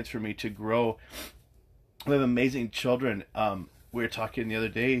experience for me to grow. We have amazing children. We were talking the other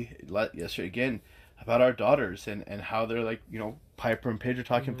day, yesterday again, about our daughters and how they're, like, you know, Piper and Paige are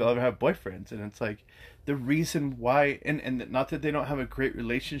talking if they'll ever have boyfriends, and it's like the reason why, and not that they don't have a great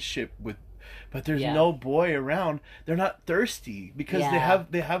relationship with, but there's no boy around, they're not thirsty because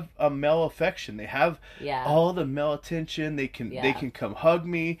they have a male affection, they have all the male attention, they can come hug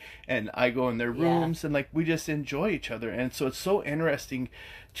me, and I go in their rooms, and, like, we just enjoy each other. And so it's so interesting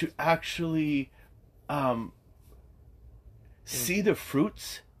to actually see the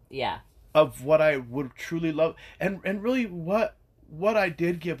fruits of what I would truly love, and really what I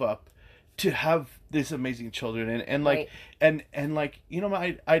did give up to have these amazing children, and like, and like, you know,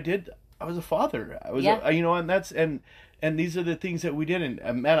 I was a father, I was you know, and that's, and these are the things that we did,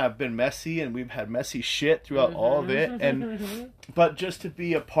 and man, I've been messy, and we've had messy shit throughout all of it, and but just to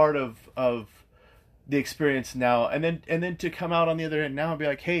be a part of the experience now, and then to come out on the other end now and be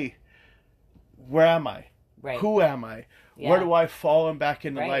like, hey, where am I? Who am I? Where do I fall back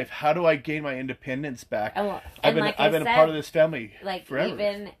into life? How do I gain my independence back? I've been a part of this family, like, forever.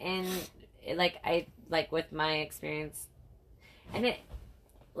 Even in, like with my experience, and it,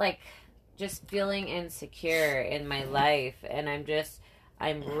 like, just feeling insecure in my life, and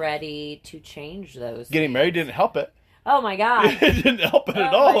I'm ready to change those. Getting married didn't help it. Oh my god! It didn't help it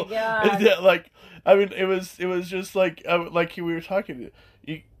at all. Oh my god! Like, I mean, it was just like we were talking.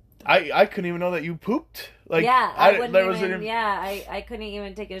 I couldn't even know that you pooped. Like, I couldn't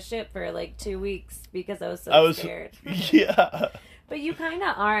even take a shit for like 2 weeks because I was scared. Yeah. But you kind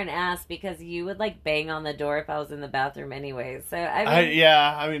of are an ass because you would, like, bang on the door if I was in the bathroom anyway. So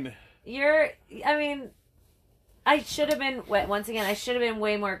I mean, I should have been, once again, I should have been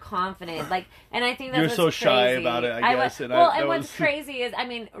way more confident. Like, and I think that's You're so crazy. shy about it, I guess. What's crazy is,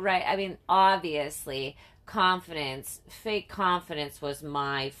 obviously, fake confidence was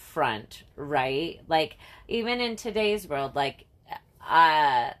my front, right? Like, even in today's world,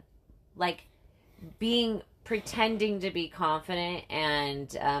 pretending to be confident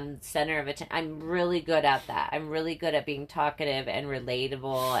and center of attention, I'm really good at that. I'm really good at being talkative and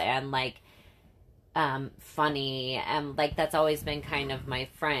relatable and, like, funny, and, like, that's always been kind of my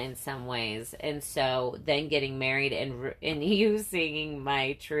front in some ways. And so then getting married and you seeing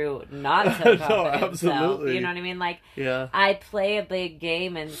my true not so confident self, you know what I mean? Like, I play a big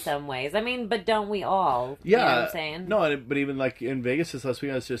game in some ways. I mean, but don't we all? Yeah, you know what I'm saying? No, but even, like, in Vegas this last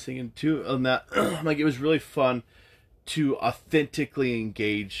week, I was just thinking too on that. Like, it was really fun to authentically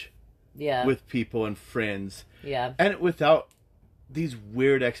engage with people and friends, and without these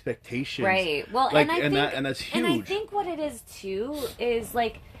weird expectations, right? Well, like, and that's huge. And I think what it is too is,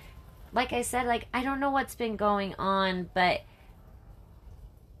 like I said, like, I don't know what's been going on, but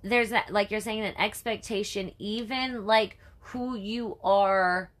there's that, like you're saying, an expectation, even like who you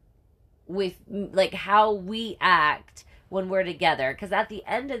are with, like how we act when we're together, because at the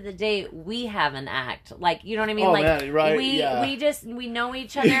end of the day we have an act, like, you know what I mean? Oh, like, man, right, we know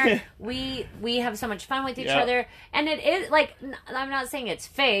each other. we have so much fun with each other, and it is like, I'm not saying it's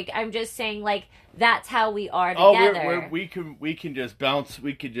fake, I'm just saying like that's how we are together. We can just bounce,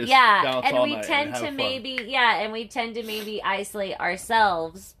 bounce and all we night tend and have to fun. maybe isolate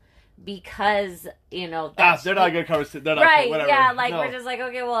ourselves because, you know, they're not good conversation. They're not right, whatever. yeah, like, no. we're just like,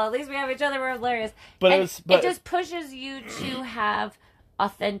 okay, well, at least we have each other, we're hilarious. But and it just pushes you to have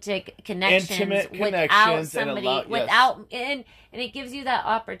authentic connections, intimate without connections, somebody, and and it gives you that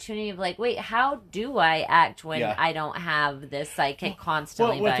opportunity of like, wait, how do I act when I don't have this psychic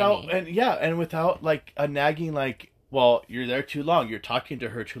constantly by me? And without like a nagging, like, well, you're there too long, you're talking to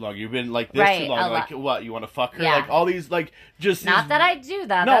her too long, you've been like this too long, like, what, you want to fuck her? Like, all these, like, just not that I do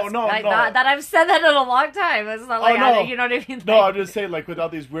that. No. Not that I've said that in a long time. It's not like, you know what I mean? No, I'm just saying, like,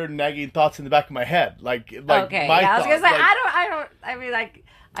 without these weird nagging thoughts in the back of my head, like okay, my I was gonna say, like, I mean, like,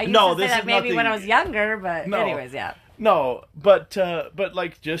 I used to say that maybe when I was younger, but anyways, yeah. No, but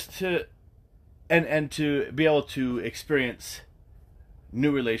like, just to, and to be able to experience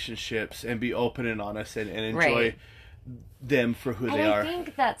new relationships and be open and honest and enjoy them for who they are. I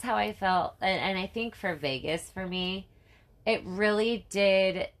think that's how I felt, and I think for Vegas, for me, it really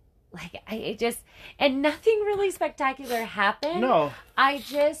did, like, it just, and nothing really spectacular happened. No. I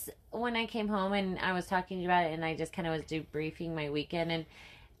just, when I came home and I was talking to you about it, and I just kind of was debriefing my weekend,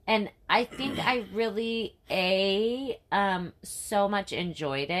 and I think I really, so much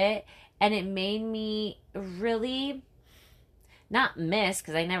enjoyed it, and it made me really, not miss,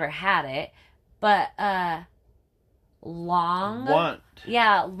 because I never had it, but, long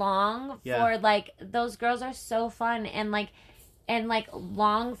for, like, those girls are so fun, and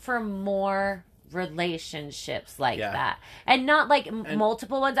long for more relationships like that, and not like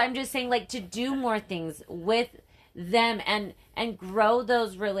multiple ones. I'm just saying, like, to do more things with them and grow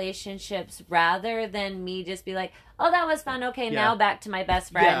those relationships, rather than me just be like, oh, that was fun, okay, now back to my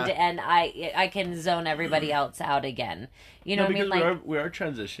best friend, and I can zone everybody else out again, you know what I mean? Like, we are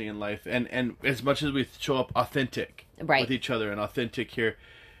transitioning in life, and as much as we show up authentic with each other, and authentic here,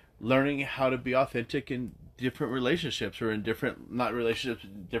 learning how to be authentic in different relationships, or in different, not relationships,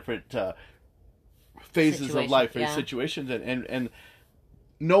 different phases of life, or situations, and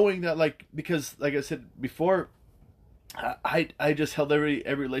knowing that, like, because like I said before, I just held every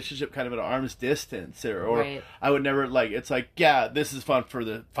relationship kind of at an arm's distance, or I would never, like, it's like, yeah, this is fun for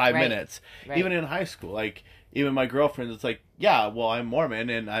the 5 minutes. Even in high school, like, even my girlfriend, it's like, yeah, well, I'm Mormon,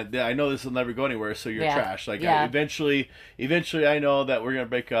 and I know this will never go anywhere, so you're trash. Like, eventually I know that we're gonna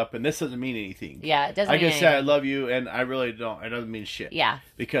break up, and this doesn't mean anything. Yeah, it doesn't. I can say I love you, and I really don't. It doesn't mean shit. Yeah.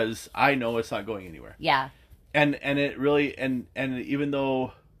 Because I know it's not going anywhere. Yeah. And it really, and even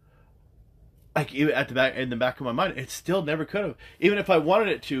though, like, even in the back of my mind, it still never could have. Even if I wanted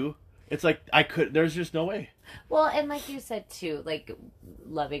it to, it's like I could. There's just no way. Well, and like you said too, like,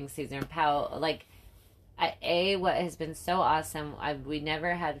 loving Caesar Powell, like, what has been so awesome, we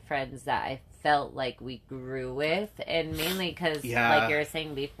never had friends that I felt like we grew with, and mainly because, like you were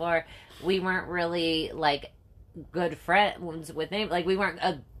saying before, we weren't really, like, good friends with them. Like, we weren't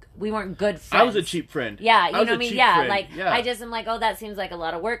good friends. I was a cheap friend. Yeah, you know what I mean? Yeah, like, I just am like, oh, that seems like a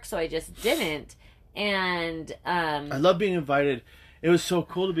lot of work, so I just didn't. And I love being invited. It was so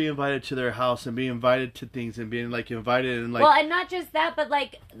cool to be invited to their house and be invited to things and being, like, invited, and, like, well, and not just that, but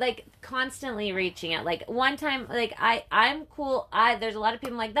like constantly reaching out. Like, one time, like, I'm cool. There's a lot of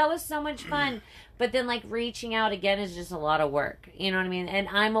people like, that was so much fun, but then, like, reaching out again is just a lot of work. You know what I mean? And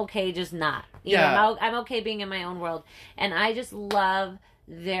I'm okay just not. You know, I'm okay being in my own world, and I just love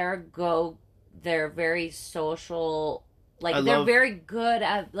their very social. Like, they're very good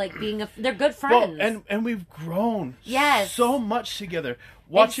at, like, being they're good friends. Well, and we've grown so much together.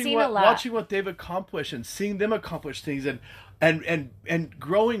 Watching what they've accomplished, and seeing them accomplish things, and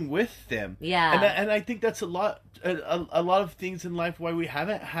growing with them. Yeah. And I think that's a lot of things in life why we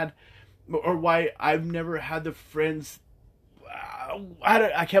haven't had, or why I've never had the friends.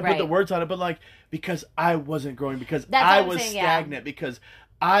 I can't put the words on it, but, like, because I wasn't growing, because I was stagnant, because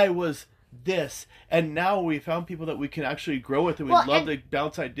I was this, and now we found people that we can actually grow with, and we love to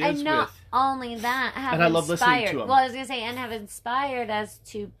bounce ideas and not with. Only that, and I love listening to them. Well, I was gonna say, and have inspired us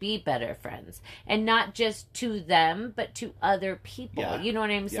to be better friends, and not just to them, but to other people. Yeah. You know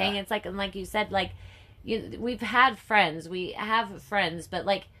what I'm saying? It's like, and like you said, like, we've had friends, we have friends, but,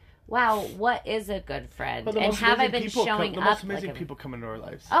 like, wow, what is a good friend? And have I been showing up? The most amazing people come into our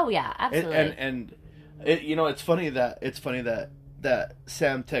lives. Oh yeah, absolutely. And it, it's funny that that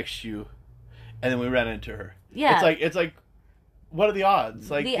Sam texts you, and then we ran into her. Yeah. It's like, what are the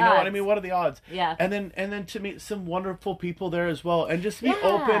odds? Like, The you know what I odds. mean? What are the odds? Yeah. And then to meet some wonderful people there as well, and just to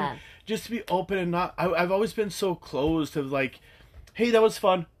be open, and not. I've always been so closed to like, hey, that was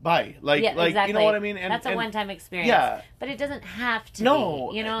fun. Bye. Like, exactly. you know what I mean? That's a one-time experience. Yeah. But it doesn't have to No,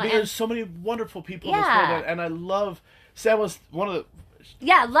 be, you know? I mean, And, there's so many wonderful people in this world, and I love. Sam was one of the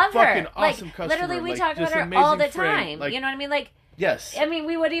love fucking her. awesome like, customer. literally, we like, talk about just her amazing all the friend. time. Like, You know what I mean? Like, yes. I mean,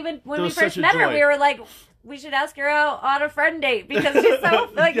 we would even, when It we was first such a met her, joy. we were like, we should ask her out on a friend date because she's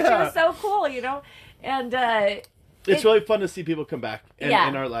so, like, she Yeah. was so cool, you know? And, it's really fun to see people come back in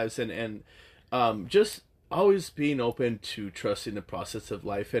Yeah. our lives, and just always being open to trusting the process of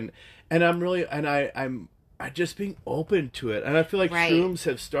life, and I'm really, and I'm just being open to it, and I feel like Right. shrooms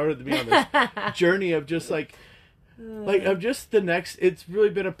have started me on this journey of just like of just the next. It's really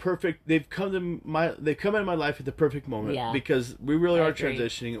been a perfect. They've come in my life at the perfect moment, Yeah. because we really I are agree.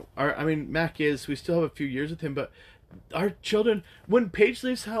 transitioning. I mean, Mac is. We still have a few years with him, but our children. When Paige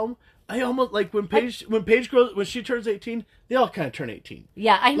leaves home, I almost like when Paige grows, when she turns 18, they all kind of turn 18.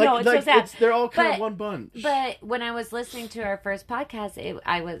 yeah, I know, it's so sad. They're all kind But- of one bunch. But when I was listening to our first podcast,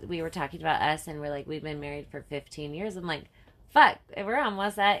 we were talking about us, and we're like, we've been married for 15 years. I'm like, fuck, if we're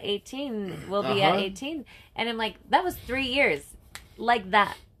almost at 18, we'll be at 18. And I'm like, that was 3 years. Like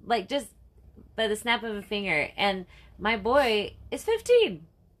that. Like, just by the snap of a finger. And my boy is 15.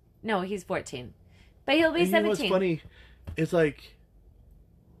 No, he's 14. But he'll be And 17. You know what's funny? It's like,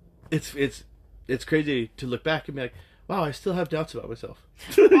 it's crazy to look back and be like, wow, I still have doubts about myself.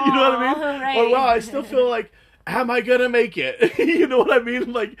 You know what I mean? Right. Or wow, I still feel like, am I gonna make it? You know what I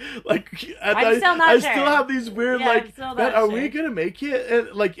mean? Like I'm still not I sure. still have these weird Yeah, I'm like, still not man, are sure. we gonna make it?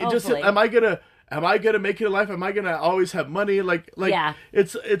 And like, it just Hopefully. am I gonna make it in life? Am I gonna always have money? Like Yeah.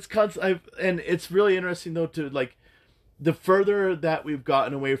 it's constant. And it's really interesting though to like, the further that we've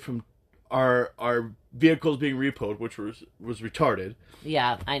gotten away from our vehicles being repoed, which was retarded.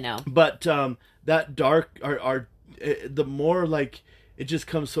 Yeah, I know. But that dark, the more like it just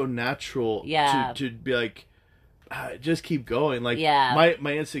comes so natural. Yeah. To be like, just keep going. Like, Yeah.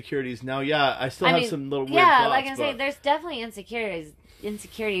 my insecurities now. Yeah, I still have some little weird yeah, thoughts. like I'm but saying, there's definitely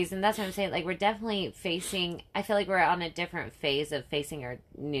insecurities, and that's what I'm saying. Like, we're definitely facing. I feel like we're on a different phase of facing our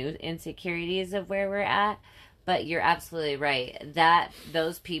new insecurities of where we're at. But you're absolutely right. That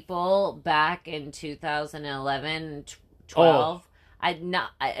those people back in 2011, 12,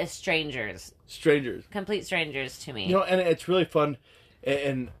 strangers, complete strangers to me. You know, and it's really fun,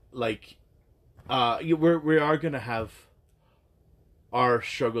 and like, we are gonna have our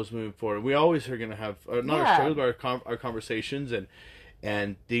struggles moving forward. We always are gonna have not our struggles, but our conversations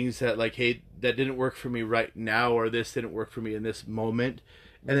and things that like, hey, that didn't work for me right now, or this didn't work for me in this moment,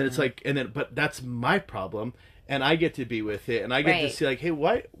 and then it's like, but that's my problem, and I get to be with it, and I get to see like, hey,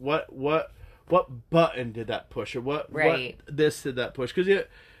 what button did that push, or what this did that push? Because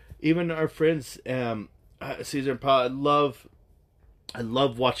even our friends, Caesar and Paul, I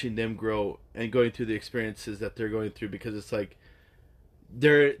love watching them grow and going through the experiences that they're going through, because it's like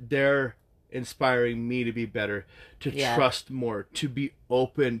they're inspiring me to be better, to trust more, to be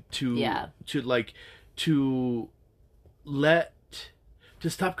open, to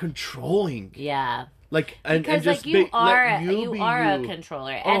stop contrling. Yeah. Like, and Because just like you are a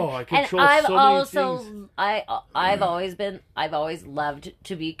controller, I control and I've so many also things. I've always loved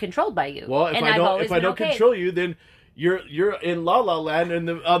to be controlled by you. Well, if I don't control you, then you're in La La Land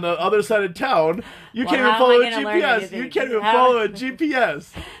on the other side of town. You can't even follow a GPS. You can't even follow a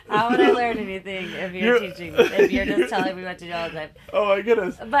GPS. How would I learn anything if you're teaching? If you're just telling me what to do all the time? Oh my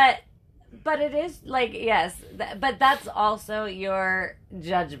goodness! But it is like, yes, but that's also your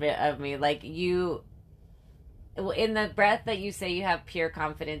judgment of me. Like, you, in the breath that you say you have pure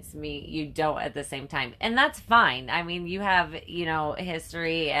confidence in me, you don't at the same time, and that's fine. I mean, you have,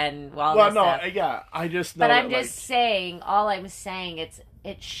 history and all this stuff. Yeah, I just know. But I'm just saying, all I'm saying,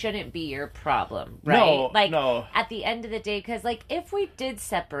 it shouldn't be your problem, right? No. At the end of the day, because like, if we did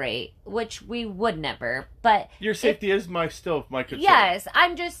separate, which we would never, but your safety is still my concern. Yes,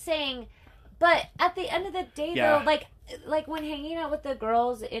 I'm just saying. But at the end of the day, Yeah. though, like when hanging out with the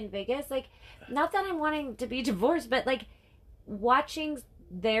girls in Vegas, like, not that I'm wanting to be divorced, but like, watching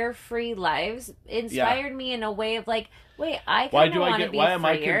their free lives inspired me in a way of like, wait, I kind of want to be why am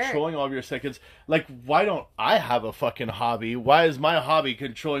I freer. controlling all of your seconds? Like, why don't I have a fucking hobby? Why is my hobby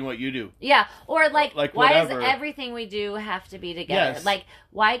controlling what you do? Yeah, or like why whatever. does everything we do have to be together? Yes. Like,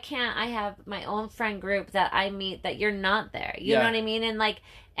 why can't I have my own friend group that I meet that you're not there? You know what I mean? And like,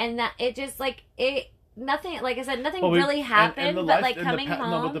 and that it just like nothing. Like I said, nothing really happened. But like coming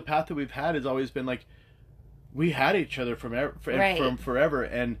home, but the path that we've had has always been like, we had each other Right. from forever,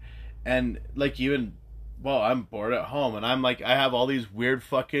 and like even, well, I'm bored at home, and I'm like I have all these weird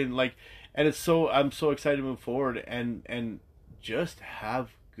fucking like, and I'm so excited to move forward and just have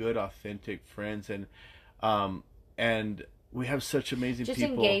good authentic friends, and we have such amazing Just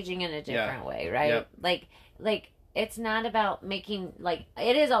people. engaging in a different way, right? Yep. Like it's not about making, like,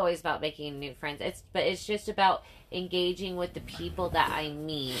 it is always about making new friends. But it's just about engaging with the people that I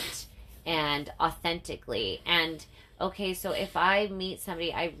meet and authentically. And okay, so if I meet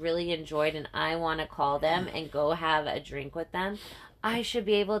somebody I really enjoyed and I want to call them and go have a drink with them, I should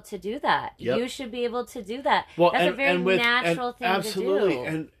be able to do that. Yep. You should be able to do that. Well, That's a very natural thing absolutely,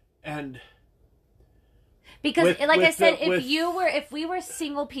 to do. And Because, like I said, with, if we were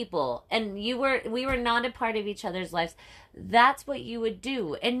single people and we were not a part of each other's lives, that's what you would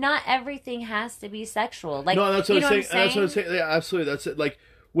do, and not everything has to be sexual. Like, no, that's what you know I'm saying. That's what I'm saying. Yeah, absolutely. That's it. Like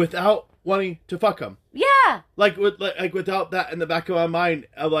without wanting to fuck them. Yeah. Like without that in the back of my mind,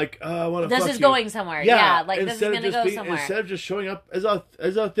 of like, I want to. This fuck is you. going somewhere. Yeah, like this is Instead of gonna just go somewhere. Instead of just showing up as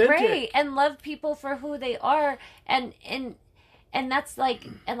authentic. Right, and love people for who they are, and that's like,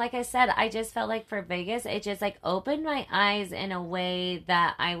 and like I said, I just felt like for Vegas, it just like opened my eyes in a way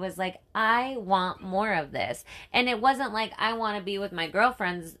that I was like, I want more of this. And it wasn't like I want to be with my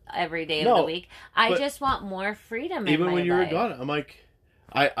girlfriends every day of the week. I just want more freedom in my life. Even when you were gone, I'm like,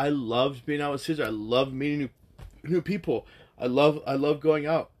 I loved being out with Caesar. I loved meeting new people. I love going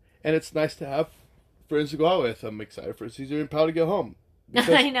out, and it's nice to have friends to go out with. I'm excited for Caesar and Pal to get home.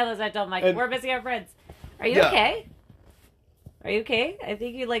 I know, that's what I told him, like, we're missing our friends. Are you okay? Are you okay? I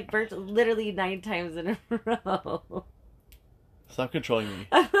think you like burped literally 9 times in a row. Stop controlling me.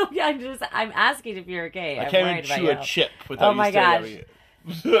 I'm asking if you're okay. I can't even chew a chip without oh my gosh.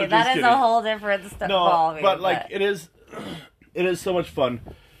 Okay, that is kidding. a whole different stuff. No, but like it is so much fun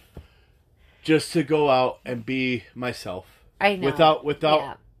just to go out and be myself. I know.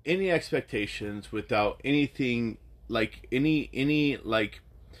 Without any expectations, without anything like any like.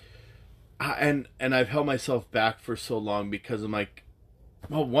 And I've held myself back for so long because I'm like,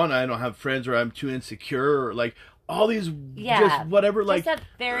 well, one, I don't have friends, or I'm too insecure, or like all these just whatever, like just a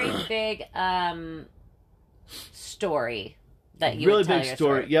very big story that you really would tell big your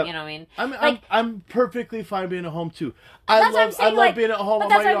story. Yep. You know what I mean? I'm perfectly fine being at home too. I love being at home on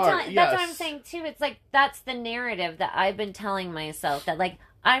my yard. That's what I'm saying too. It's like that's the narrative that I've been telling myself, that like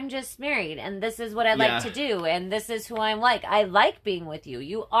I'm just married and this is what I like to do and this is who I'm like. I like being with you.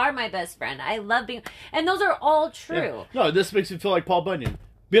 You are my best friend. I love being, and those are all true. Yeah. No, this makes me feel like Paul Bunyan.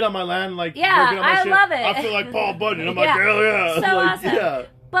 Being on my land, like working on my shit, love it. I feel like Paul Bunyan. I'm like, hell yeah. So like, awesome. Yeah.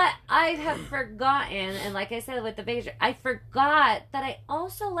 But I have forgotten, and like I said with the Vegas, I forgot that I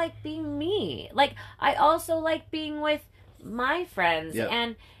also like being me. Like I also like being with my friends,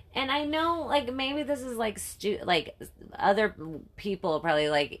 and I know, like, maybe this is like like other people probably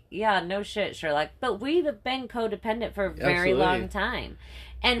like, yeah, no shit, Sherlock. But we've been codependent for a very long time.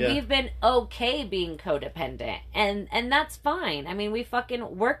 And we've been okay being codependent. And that's fine. I mean, we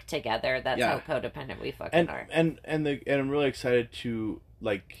fucking work together. That's how codependent we fucking are. And I'm really excited to,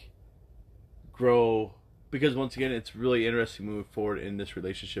 like, grow, because once again, it's really interesting moving forward in this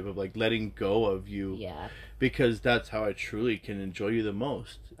relationship of, like, letting go of you. Yeah. Because that's how I truly can enjoy you the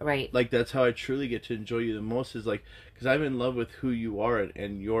most. Right. Like, that's how I truly get to enjoy you the most, is like, because I'm in love with who you are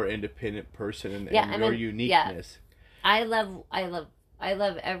and your independent person and your uniqueness. I love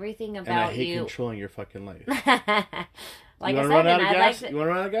everything about you. And I hate controlling your fucking life. Like you want to run out of gas? You want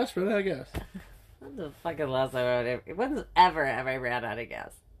to run out of gas? Run out of gas. When's the fucking last time when's ever have I ran out of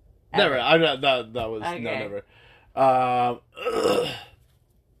gas? Ever. Never. That was okay. No, never.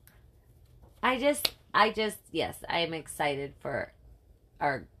 I just, yes, I am excited for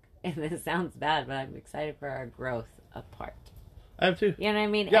our, and this sounds bad, but I'm excited for our growth apart. I am too. You know what I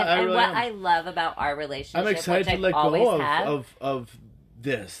mean? Yeah, and what I love about our relationship, I'm excited to let go of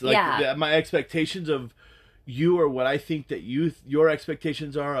this. Like my expectations of you, or what I think that your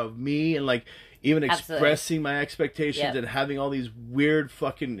expectations are of me, and like even expressing my expectations and having all these weird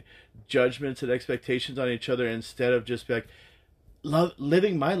fucking judgments and expectations on each other, instead of just like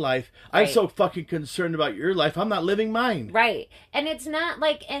living my life. Right. I'm so fucking concerned about your life. I'm not living mine. Right. And it's not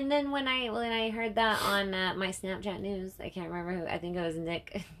like, and then when I heard that on my Snapchat news, I can't remember who, I think it was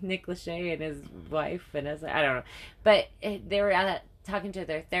Nick Lachey and his wife, and I don't know, but they were talking to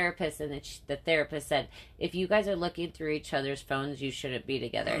their therapist, and the therapist said, if you guys are looking through each other's phones, you shouldn't be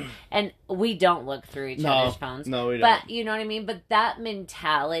together. And we don't look through each other's phones. No, we don't. But you know what I mean? But that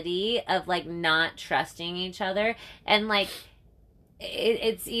mentality of like not trusting each other, and like,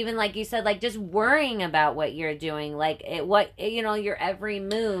 it's even like you said, like just worrying about what you're doing, like your every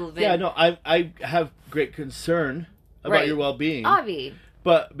move. Yeah, no, I have great concern about your well-being. Obvi.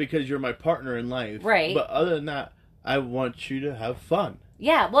 But because you're my partner in life. Right. But other than that, I want you to have fun.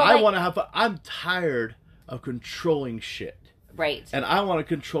 Yeah, well, I want to have fun. I'm tired of controlling shit. Right. And I want to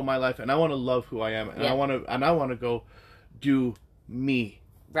control my life, and I want to love who I am, and I want to go do me.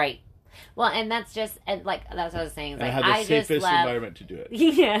 Right. Well, and that's just that's what I was saying. Like, I have the safest environment to do it.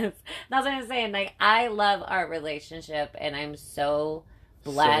 Yes, that's what I'm saying. Like, I love our relationship, and I'm so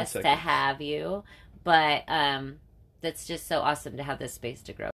blessed to have you. But that's just so awesome to have this space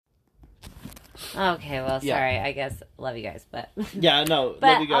to grow. Okay, well, sorry. I guess love you guys, but yeah, no. But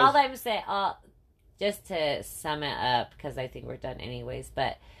love you guys. all I'm saying, just to sum it up, because I think we're done anyways.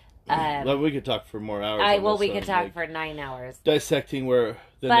 But well, we could talk for more hours. We could talk for 9 hours dissecting where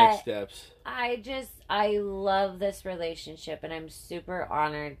the next steps. I love this relationship, and I'm super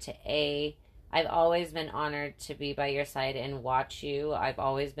honored I've always been honored to be by your side and watch you. I've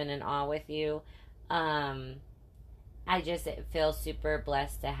always been in awe with you. I just feel super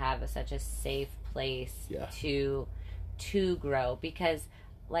blessed to have such a safe place to grow, because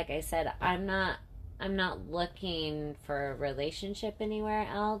like I said, I'm not looking for a relationship anywhere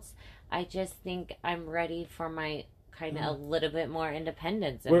else. I just think I'm ready for my kind of a little bit more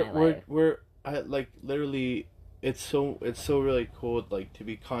independence in my life. Literally, it's so really cool, like, to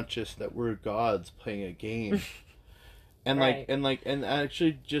be conscious that we're gods playing a game. And right. and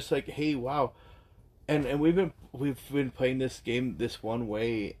actually just like, hey, wow. And we've been playing this game this one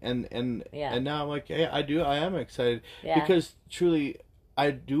way, and now I'm like, hey, I am excited because truly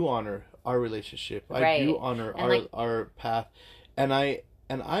I do honor our relationship. I do honor our path, and I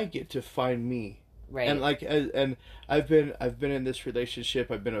get to find me. Right. And I've been in this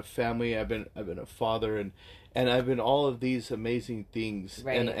relationship. I've been a family. I've been a father, and I've been all of these amazing things.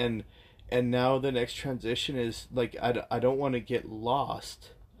 Right. And now the next transition is like, I don't want to get lost.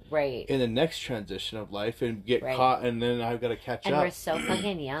 Right. In the next transition of life and get caught, and then I've got to catch up. And we're so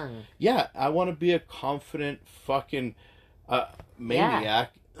fucking young. Yeah, I want to be a confident fucking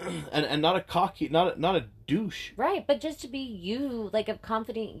maniac, and not a cocky, not a douche. Right, but just to be you, like a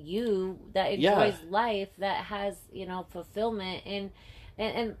confident you that enjoys life, that has, fulfillment,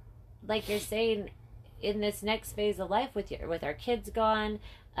 and like you're saying, in this next phase of life with our kids gone,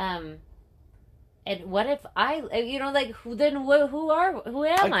 and what if I, who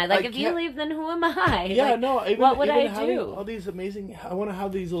am I? Like, if you leave, then who am I? Yeah, like, what would I do? All these amazing, I want to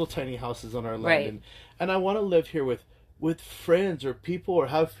have these little tiny houses on our land, and I want to live here with friends or people, or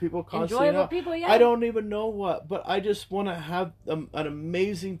have people constantly. Enjoyable people, yeah. I don't even know what, but I just want to have an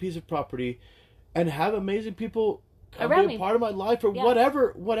amazing piece of property, and have amazing people around be a part of my life, or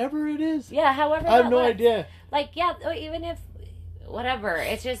whatever it is. Yeah, however. I have no idea. Like, yeah, even if whatever,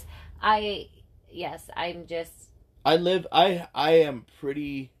 it's just I'm just. I live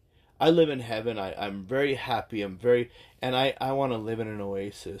in heaven. I'm very happy. And I want to live in an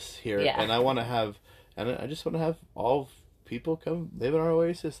oasis here. Yeah. And I just want to have all people come live in our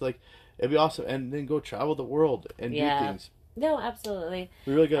oasis. Like, it'd be awesome. And then go travel the world and do things. No, absolutely.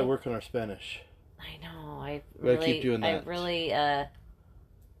 We really got to work on our Spanish. I know. Keep doing that. I've really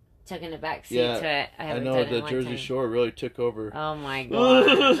taken a back seat to it. I know the Jersey Shore really took over. Oh my god!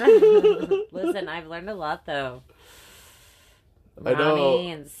 Listen, I've learned a lot though. I know.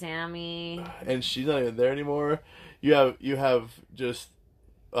 Mommy and Sammy, and she's not even there anymore. You have just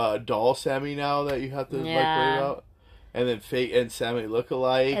doll Sammy now that you have to worry about, and then fake and Sammy look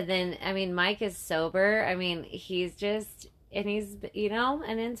alike. And then Mike is sober. He's just he's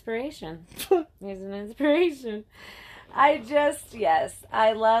an inspiration. He's an inspiration. I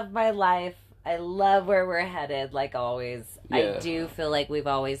love my life. I love where we're headed, like always. Yeah. I do feel like we've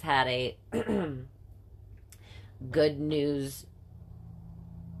always had a good news,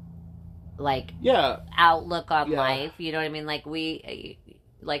 outlook on life. You know what I mean? Like,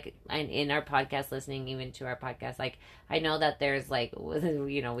 in our podcast, listening even to our podcast, like, I know that there's,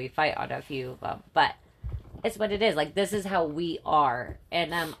 we fight on a few of them, but it's what it is. Like, this is how we are.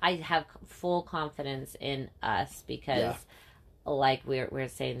 And I have full confidence in us because, like we were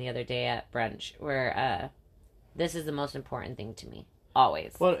saying the other day at brunch, this is the most important thing to me.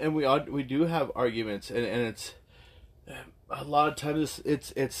 Always. Well, and we do have arguments, and it's a lot of times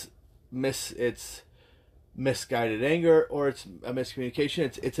it's misguided anger, or it's a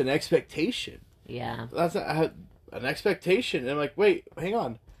miscommunication. It's an expectation. Yeah. That's an expectation. And I'm like, wait, hang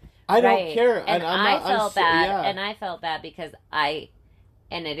on. I don't care. And I felt bad. Yeah. And I felt bad because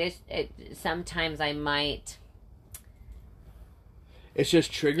sometimes I might. it's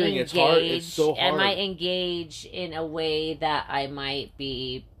just triggering. It's hard. It's so hard. Am I engaged in a way that I might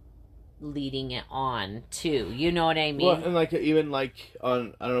be leading it on to? You know what I mean? Well, and like even like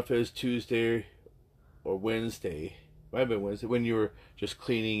on, I don't know if it was Tuesday or Wednesday. Might have been Wednesday when you were just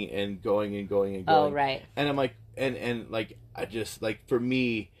cleaning and going and going and going. Oh, right. And I'm like, and like I just like, for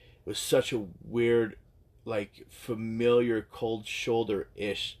me it was such a weird, like, familiar cold shoulder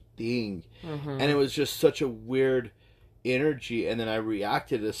ish thing, and it was just such a weird energy, and then I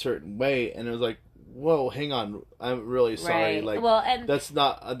reacted a certain way, and it was like, whoa, hang on, I'm really sorry. Right. Like, well, and that's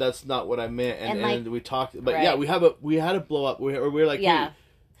not what I meant, and like, we talked, but right. yeah, we had a blow up, we were like, yeah. Hey,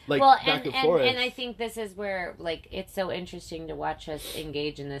 like, well, back and forth. And I think this is where, like, it's so interesting to watch us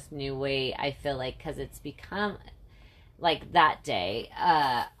engage in this new way. I feel like, because it's become like that day.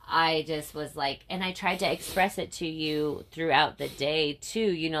 I just was like, and I tried to express it to you throughout the day too.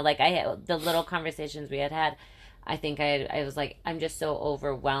 You know, like, I had the little conversations we had. I think I was like, I'm just so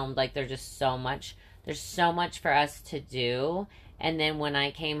overwhelmed. Like, there's so much for us to do. And then when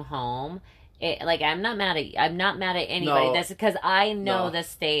I came home, like, I'm not mad at anybody. No. That's because I know the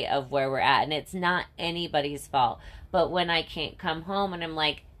state of where we're at, and it's not anybody's fault. But when I can't come home, and I'm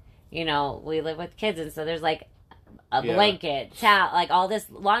like, you know, we live with kids, and so there's like a blanket, towel, like all this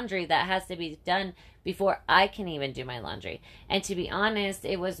laundry that has to be done before I can even do my laundry. And to be honest,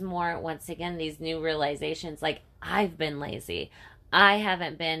 it was more, once again, these new realizations. Like, I've been lazy. I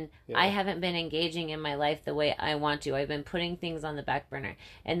haven't been engaging in my life the way I want to. I've been putting things on the back burner.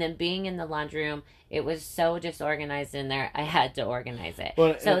 And then being in the laundry room, it was so disorganized in there. I had to organize it.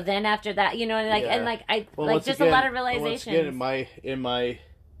 Well, so then after that, you know, like, and like, I, like, just again, a lot of realizations. Once again, in my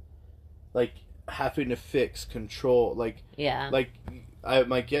like, having to fix, control, like, like, I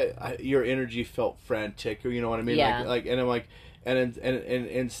might get, your energy felt frantic, or, you know what I mean? Yeah. Like, and I'm like, and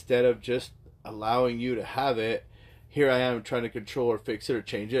instead of just allowing you to have it, here I am trying to control or fix it or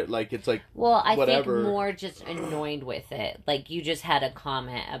change it. Like, it's like, well, I whatever. think more just annoyed with it. Like, you just had a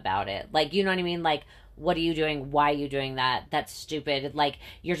comment about it. Like, you know what I mean? Like, what are you doing? Why are you doing that? That's stupid. Like,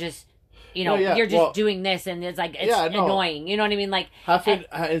 you're just, you know, you're just doing this, and it's like, it's annoying. You know what I mean? Like,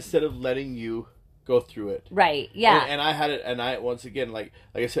 instead of letting you go through it. Right. Yeah. And I had it, and I, once again, like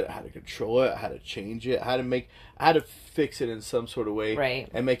I said, I had to control it. I had to change it. I had to fix it in some sort of way. Right.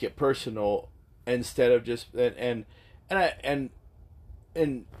 And make it personal, instead of just, and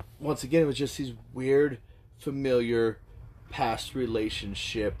once again, it was just these weird, familiar past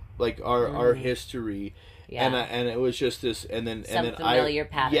relationship, like our history. Yeah. And it was just this, and then familiar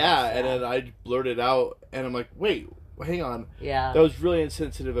patterns. Yeah, and then I blurted out, and I'm like, wait, hang on. Yeah. That was really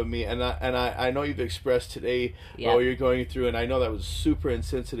insensitive of me, and I know you've expressed today what you're going through, and I know that was super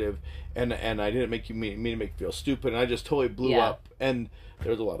insensitive, and I didn't mean to make you feel stupid, and I just totally blew up, and there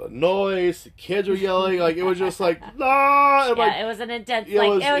was a lot of noise, the kids were yelling, like, it was just like, nah! And like, it was an intense, it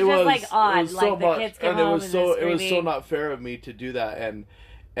was just like odd, like, the kids came home and it was so not fair of me to do that,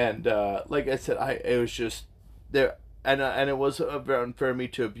 and like I said, it was just there, and it was very unfair of me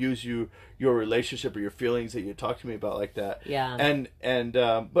to abuse your relationship or your feelings that you talked to me about like that. Yeah. And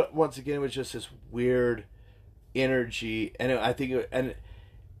but once again, it was just this weird energy, and I think and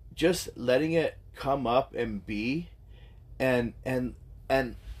just letting it come up and be, and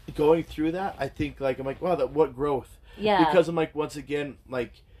going through that, I think, like, I'm like, wow, what growth. Yeah. Because I'm like, once again,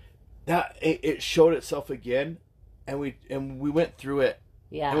 like, that it showed itself again, and we went through it.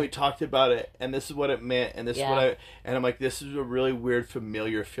 Yeah. And we talked about it, and this is what it meant, and this is what and I'm like, this is a really weird,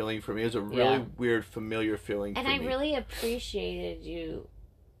 familiar feeling for me. It was a really weird, familiar feeling for me. And I really appreciated you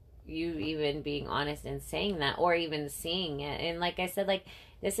even being honest and saying that, or even seeing it. And like I said, like,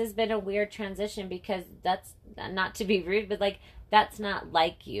 this has been a weird transition, because that's, not to be rude, but, like, that's not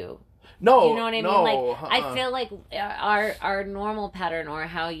like you. No, you know what I mean? Like, I feel like our normal pattern, or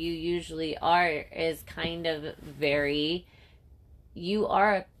how you usually are, is kind of very, you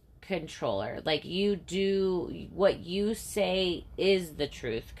are a controller. Like, you do what you say is the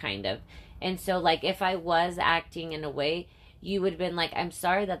truth, kind of. And so, like, if I was acting in a way, you would have been like, I'm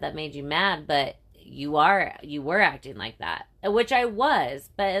sorry that made you mad, but you were acting like that, which I was.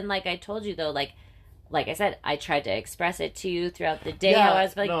 But, and like I told you, though, like I said, I tried to express it to you throughout the day, how I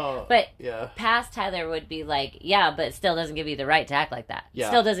was like, but past Tyler would be like, yeah, but it still doesn't give you the right to act like that. Yeah.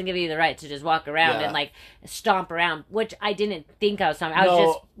 Still doesn't give you the right to just walk around and, like, stomp around, which I didn't think I was stomping. I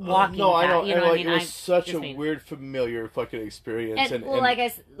was just walking. No, I know. You know what I mean? It was such a weird, familiar fucking experience. And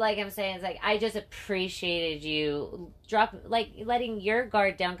like I'm saying, it's like, I just appreciated you letting your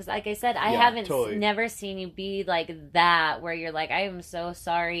guard down, because, like I said, I haven't never seen you be like that, where you're like, I am so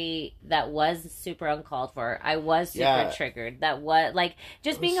sorry, that was super uncalled for. I was super triggered. That was, like,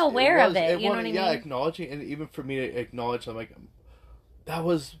 just being aware of it. You know what I mean? Yeah, acknowledging, and even for me to acknowledge, I'm like, that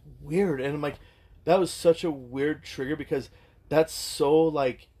was weird. And I'm like, that was such a weird trigger because that's so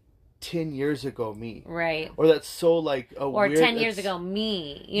like 10 years ago me. Right. Or that's so like a or weird... 10 years ago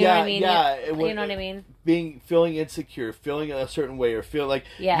me. You know what I mean? Yeah. You know what I mean? Feeling insecure, feeling a certain way, or feel like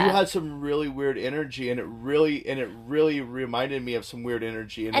you had some really weird energy, and it really reminded me of some weird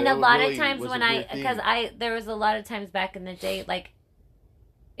energy. And a lot of times when there was a lot of times back in the day, like,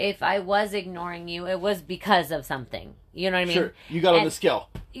 if I was ignoring you, it was because of something. You know what I mean? Sure. You got on the scale.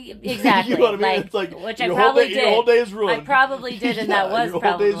 Exactly. You know what I mean? Like, it's like, which I probably did. Your whole day is ruined. I probably did, and that was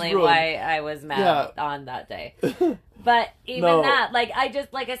probably why I was mad on that day. But even that, like, I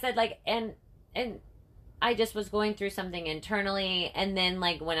just, like I said, like, and I just was going through something internally, and then,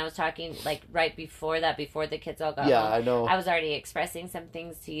 like, when I was talking, like, right before that, before the kids all got home, I know. I was already expressing some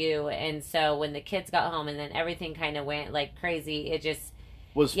things to you, and so when the kids got home, and then everything kind of went, like, crazy, it just...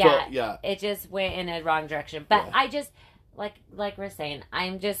 it just went in a wrong direction. But I just, like we're saying,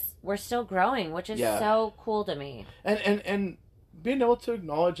 we're still growing, which is so cool to me. And being able to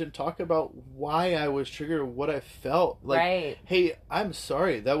acknowledge and talk about why I was triggered, what I felt. Like, hey, I'm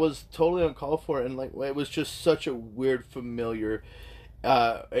sorry. That was totally uncalled for. And, like, it was just such a weird, familiar...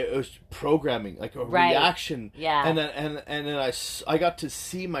 it was programming, like a reaction. Yeah. And then I got to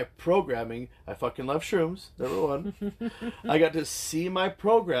see my programming. I fucking love shrooms, number one. I got to see my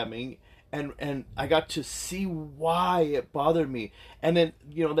programming, and I got to see why it bothered me. And then,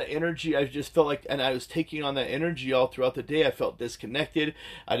 you know, the energy, I just felt like, and I was taking on that energy all throughout the day. I felt disconnected.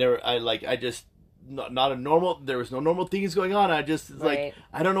 Not a normal, there was no normal things going on. I just like,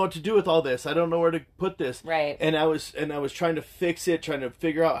 I don't know what to do with all this. I don't know where to put this. Right. And I was trying to fix it, trying to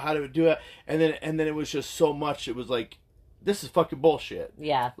figure out how to do it. And then it was just so much. It was like, this is fucking bullshit.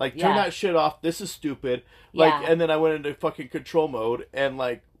 Yeah. Like, turn that shit off. This is stupid. Like, and then I went into fucking control mode and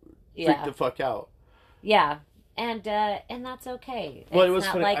like freaked the fuck out. Yeah. And that's okay. Well, it's it was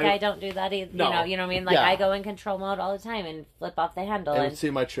not funny. like I don't do that either. No. You know what I mean? Like, I go in control mode all the time and flip off the handle. And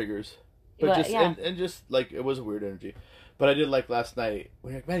see my triggers. But just and just like, it was a weird energy. But I did like last night.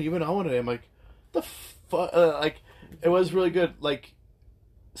 We're like, man, you've been on one today. I'm like, the fuck? Like, it was really good. Like,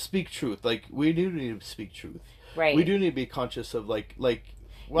 speak truth. Like, we do need to speak truth. Right. We do need to be conscious of like. Wow,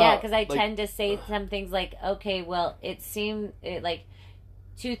 yeah, because I tend to say some things like, okay, well, like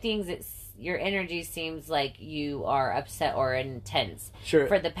two things. Your energy seems like you are upset or intense. Sure.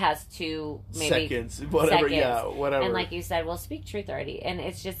 For the past 2 maybe seconds, whatever. Seconds. Yeah, whatever. And like you said, well, speak truth already, and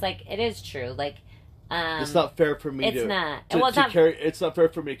it's just like, it is true. Like, it's not fair for me. It's not. It's not fair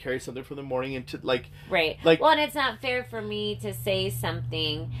for me to carry something from the morning into like. Right. Like, well, and it's not fair for me to say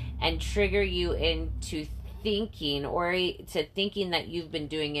something and trigger you into thinking that you've been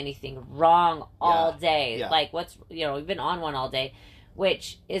doing anything wrong all day. Yeah. Like, we've been on one all day,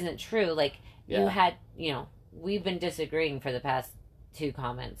 which isn't true. Like, we've been disagreeing for the past 2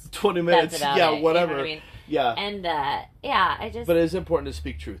 comments. 20 minutes. Yeah, whatever. You know what I mean? Yeah. And, I just... But it's important to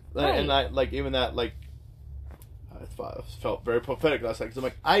speak truth. Right. And I, like, even that, like, I felt very prophetic last night, because I'm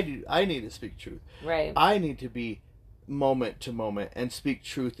like, I need to speak truth. Right. I need to be moment to moment and speak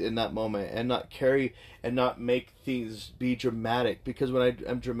truth in that moment, and not carry and not make things be dramatic, because when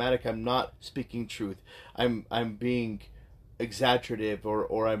I'm dramatic, I'm not speaking truth. I'm being exaggerative,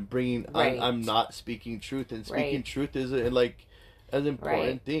 or I'm bringing I'm not speaking truth, and speaking truth is like an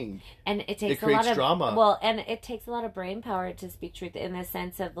important thing. And it takes a lot of drama. Well, and it takes a lot of brain power to speak truth, in the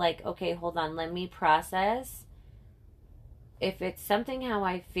sense of like, okay, hold on, let me process. If it's something how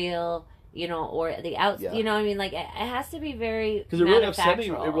I feel, or the you know what I mean? Like, it has to be very, because it really upset me.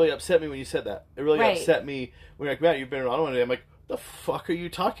 It really upset me when you said that. It really upset me when you're like, man, you've been around one day. I'm like, the fuck are you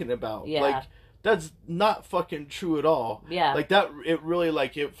talking about? Yeah. Like, that's not fucking true at all. Yeah. Like, that, it really,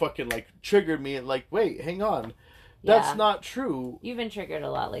 like, it fucking, like, triggered me, and like, wait, hang on. That's not true. You've been triggered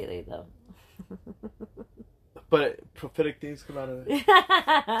a lot lately, though. But prophetic things come out of it.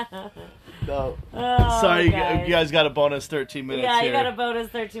 No. Sorry, you guys got a bonus 13 minutes Yeah, here. you got a bonus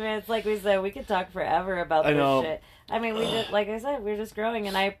 13 minutes. Like we said, we could talk forever about this shit. I mean, we just, like I said, we're just growing,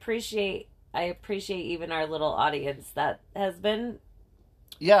 and I appreciate even our little audience that has been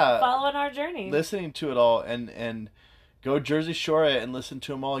following our journey. Listening to it all, and go Jersey Shore it and listen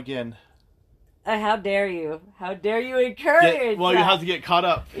to them all again. How dare you? How dare you encourage you have to get caught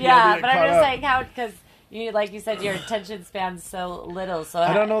up. Yeah, but I'm just saying how, because you, like you said, your attention span's so little. So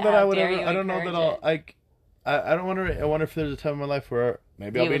I don't know that I would ever. I don't know that I'll. I don't wonder. I wonder if there's a time in my life where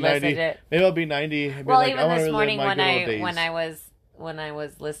maybe I'll be 90. Maybe I'll be 90. Well, even this morning when I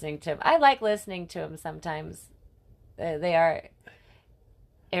was listening to him, I like listening to him sometimes. They are.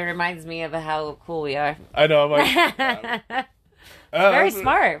 It reminds me of how cool we are. I know. I'm like. Very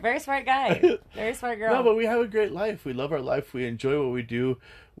smart guy. Very smart girl. No, but we have a great life. We love our life. We enjoy what we do.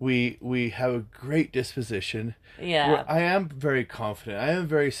 We have a great disposition. Yeah. I am very confident. I am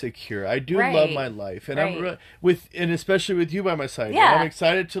very secure. I do Right. love my life, and Right. and especially with you by my side. Yeah. I'm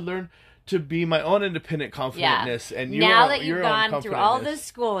excited to learn to be my own independent confidentness, and you now are, that you've your own gone through all confidentness. this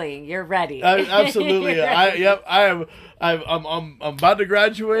schooling, you're ready. Absolutely. You're ready. I'm about to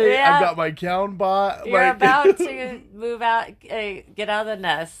graduate. Yeah. I've got my gown bought. You're like- about to move out, get out of the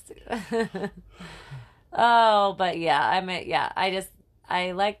nest. Oh, but yeah,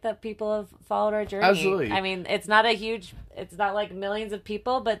 I like that people have followed our journey. Absolutely. I mean, it's not like millions of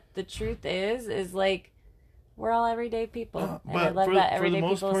people, but the truth is like, we're all everyday people. And I But love for, that for everyday the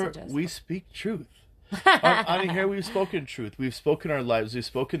most people listen part, to us. we speak truth. On here, we've spoken truth. We've spoken our lives. We've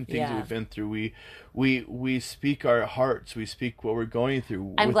spoken things that Yeah. we've been through. We speak our hearts. We speak what we're going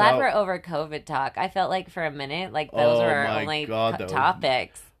through. I'm glad we're over COVID talk. I felt like for a minute, like those Oh were our my only God, that was-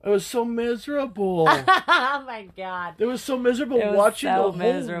 topics. It was so miserable. Oh my God. It was so miserable It was watching so the whole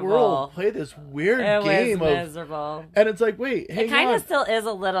miserable. world play this weird It game was of, miserable. and it's like, wait, hang It kind on. of still is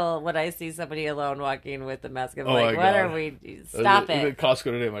a little when I see somebody alone walking with the mask. I'm Oh like, my what God. are we? Stop I was it! at Costco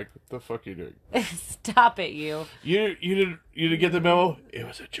today. I'm like, what the fuck are you doing? Stop it, you! You didn't get the memo? It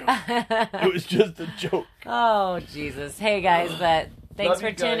was a joke. It was just a joke. Oh Jesus! Hey guys, but thanks Love for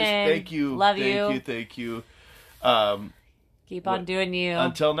you guys. tuning. Thank you. Love Thank you. Keep on doing you.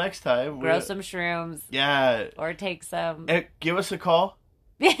 Until next time. Grow some shrooms Yeah. or take some. Give us a call.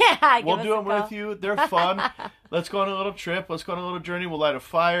 Yeah, We'll do them with you. They're fun. Let's go on a little trip. Let's go on a little journey. We'll light a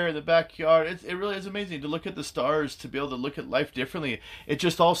fire in the backyard. It really is amazing to look at the stars, to be able to look at life differently. It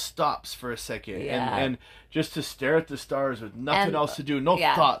just all stops for a second. Yeah. And just to stare at the stars with nothing And- else to do. No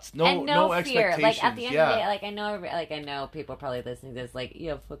yeah. thoughts. No, and no, fear. expectations. Like at the end yeah. of the day, like I know people probably listening to this, like,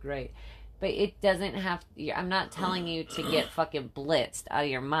 yeah, fuck right. But it doesn't have. I'm not telling you to get fucking blitzed out of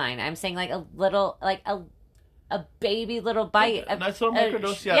your mind. I'm saying like a little, like a baby little bite. A nice little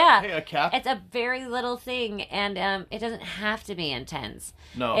microdose. Yeah. Yeah. Hey, a cap. It's a very little thing, and it doesn't have to be intense.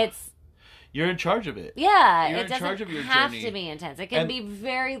 No. You're in charge of it. Yeah, You're it in doesn't charge of your have journey. to be intense. It can And- be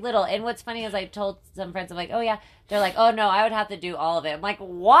very little. And what's funny is I told some friends, I'm like, oh yeah, they're like, oh no, I would have to do all of it. I'm like,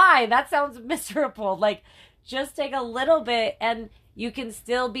 why? That sounds miserable. Like, just take a little bit, and you can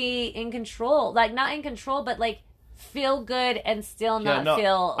still be in control. Like, not in control, but like feel good and still not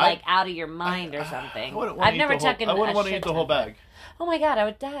feel like out of your mind or something. I've never taken. I wouldn't a want to shit eat the ton whole of it. bag. Oh my God, I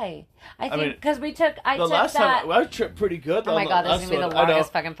would die. I think mean, because we took. I The took last that. time I tripped pretty good. Oh my God, this is gonna be the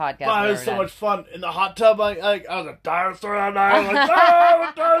longest fucking podcast. Wow, it we've was ever so done. much fun in the hot tub. I was a dinosaur that night. I was like, I'm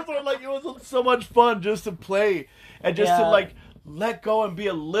a dinosaur. Like, it was so much fun just to play and just to like let go and be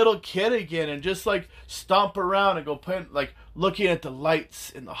a little kid again and just like stomp around and go play, like looking at the lights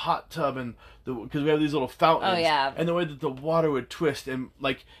in the hot tub and because we have these little fountains. Oh, yeah. And the way that the water would twist and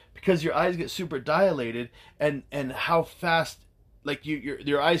like because your eyes get super dilated and how fast. Like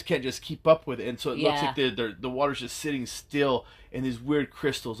your eyes can't just keep up with it, and so it looks like the water's just sitting still in these weird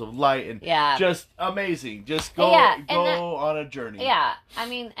crystals of light, and just amazing. Just go on a journey. Yeah, I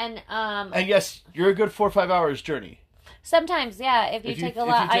mean, and yes, you're a good 4 or 5 hours journey. Sometimes, yeah, if you take a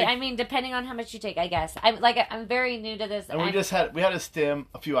lot. take- I mean, depending on how much you take, I guess. I'm very new to this. And we had a stim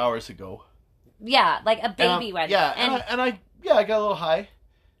a few hours ago. Yeah, like a baby one. Yeah, and I got a little high,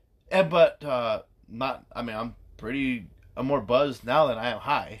 but not. I mean, I'm more buzzed now than I am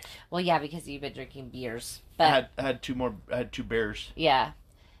high. Well, yeah, because you've been drinking beers. I But had two bears. yeah,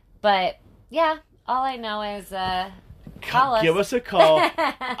 but yeah, all I know is call us. Give us a call.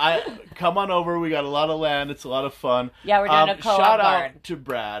 Come on over. We got a lot of land. It's a lot of fun. Yeah, we're doing a co-op shout barn. out to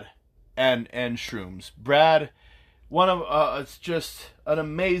Brad and Shrooms. Brad, one of it's just an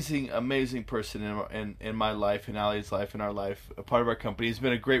amazing person in my life, in Allie's life, in our life. A part of our company. He's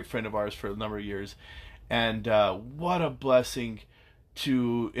been a great friend of ours for a number of years, and what a blessing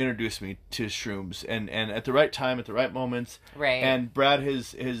to introduce me to Shrooms and at the right time, at the right moments. Right. And Brad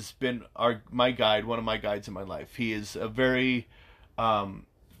has been my guide, one of my guides in my life. He is a very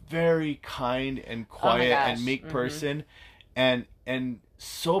very kind and quiet and meek person and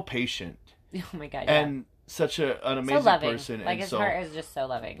so patient. Oh my God! Yeah. And such an amazing so loving. person. Like, and his so, heart is just so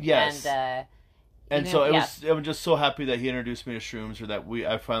loving. Yes. And so I'm just so happy that he introduced me to Shrooms, or that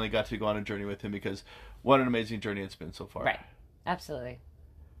I finally got to go on a journey with him, because what an amazing journey it's been so far. Right. Absolutely.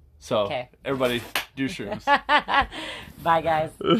 So Okay. everybody do Shrooms. Bye, guys.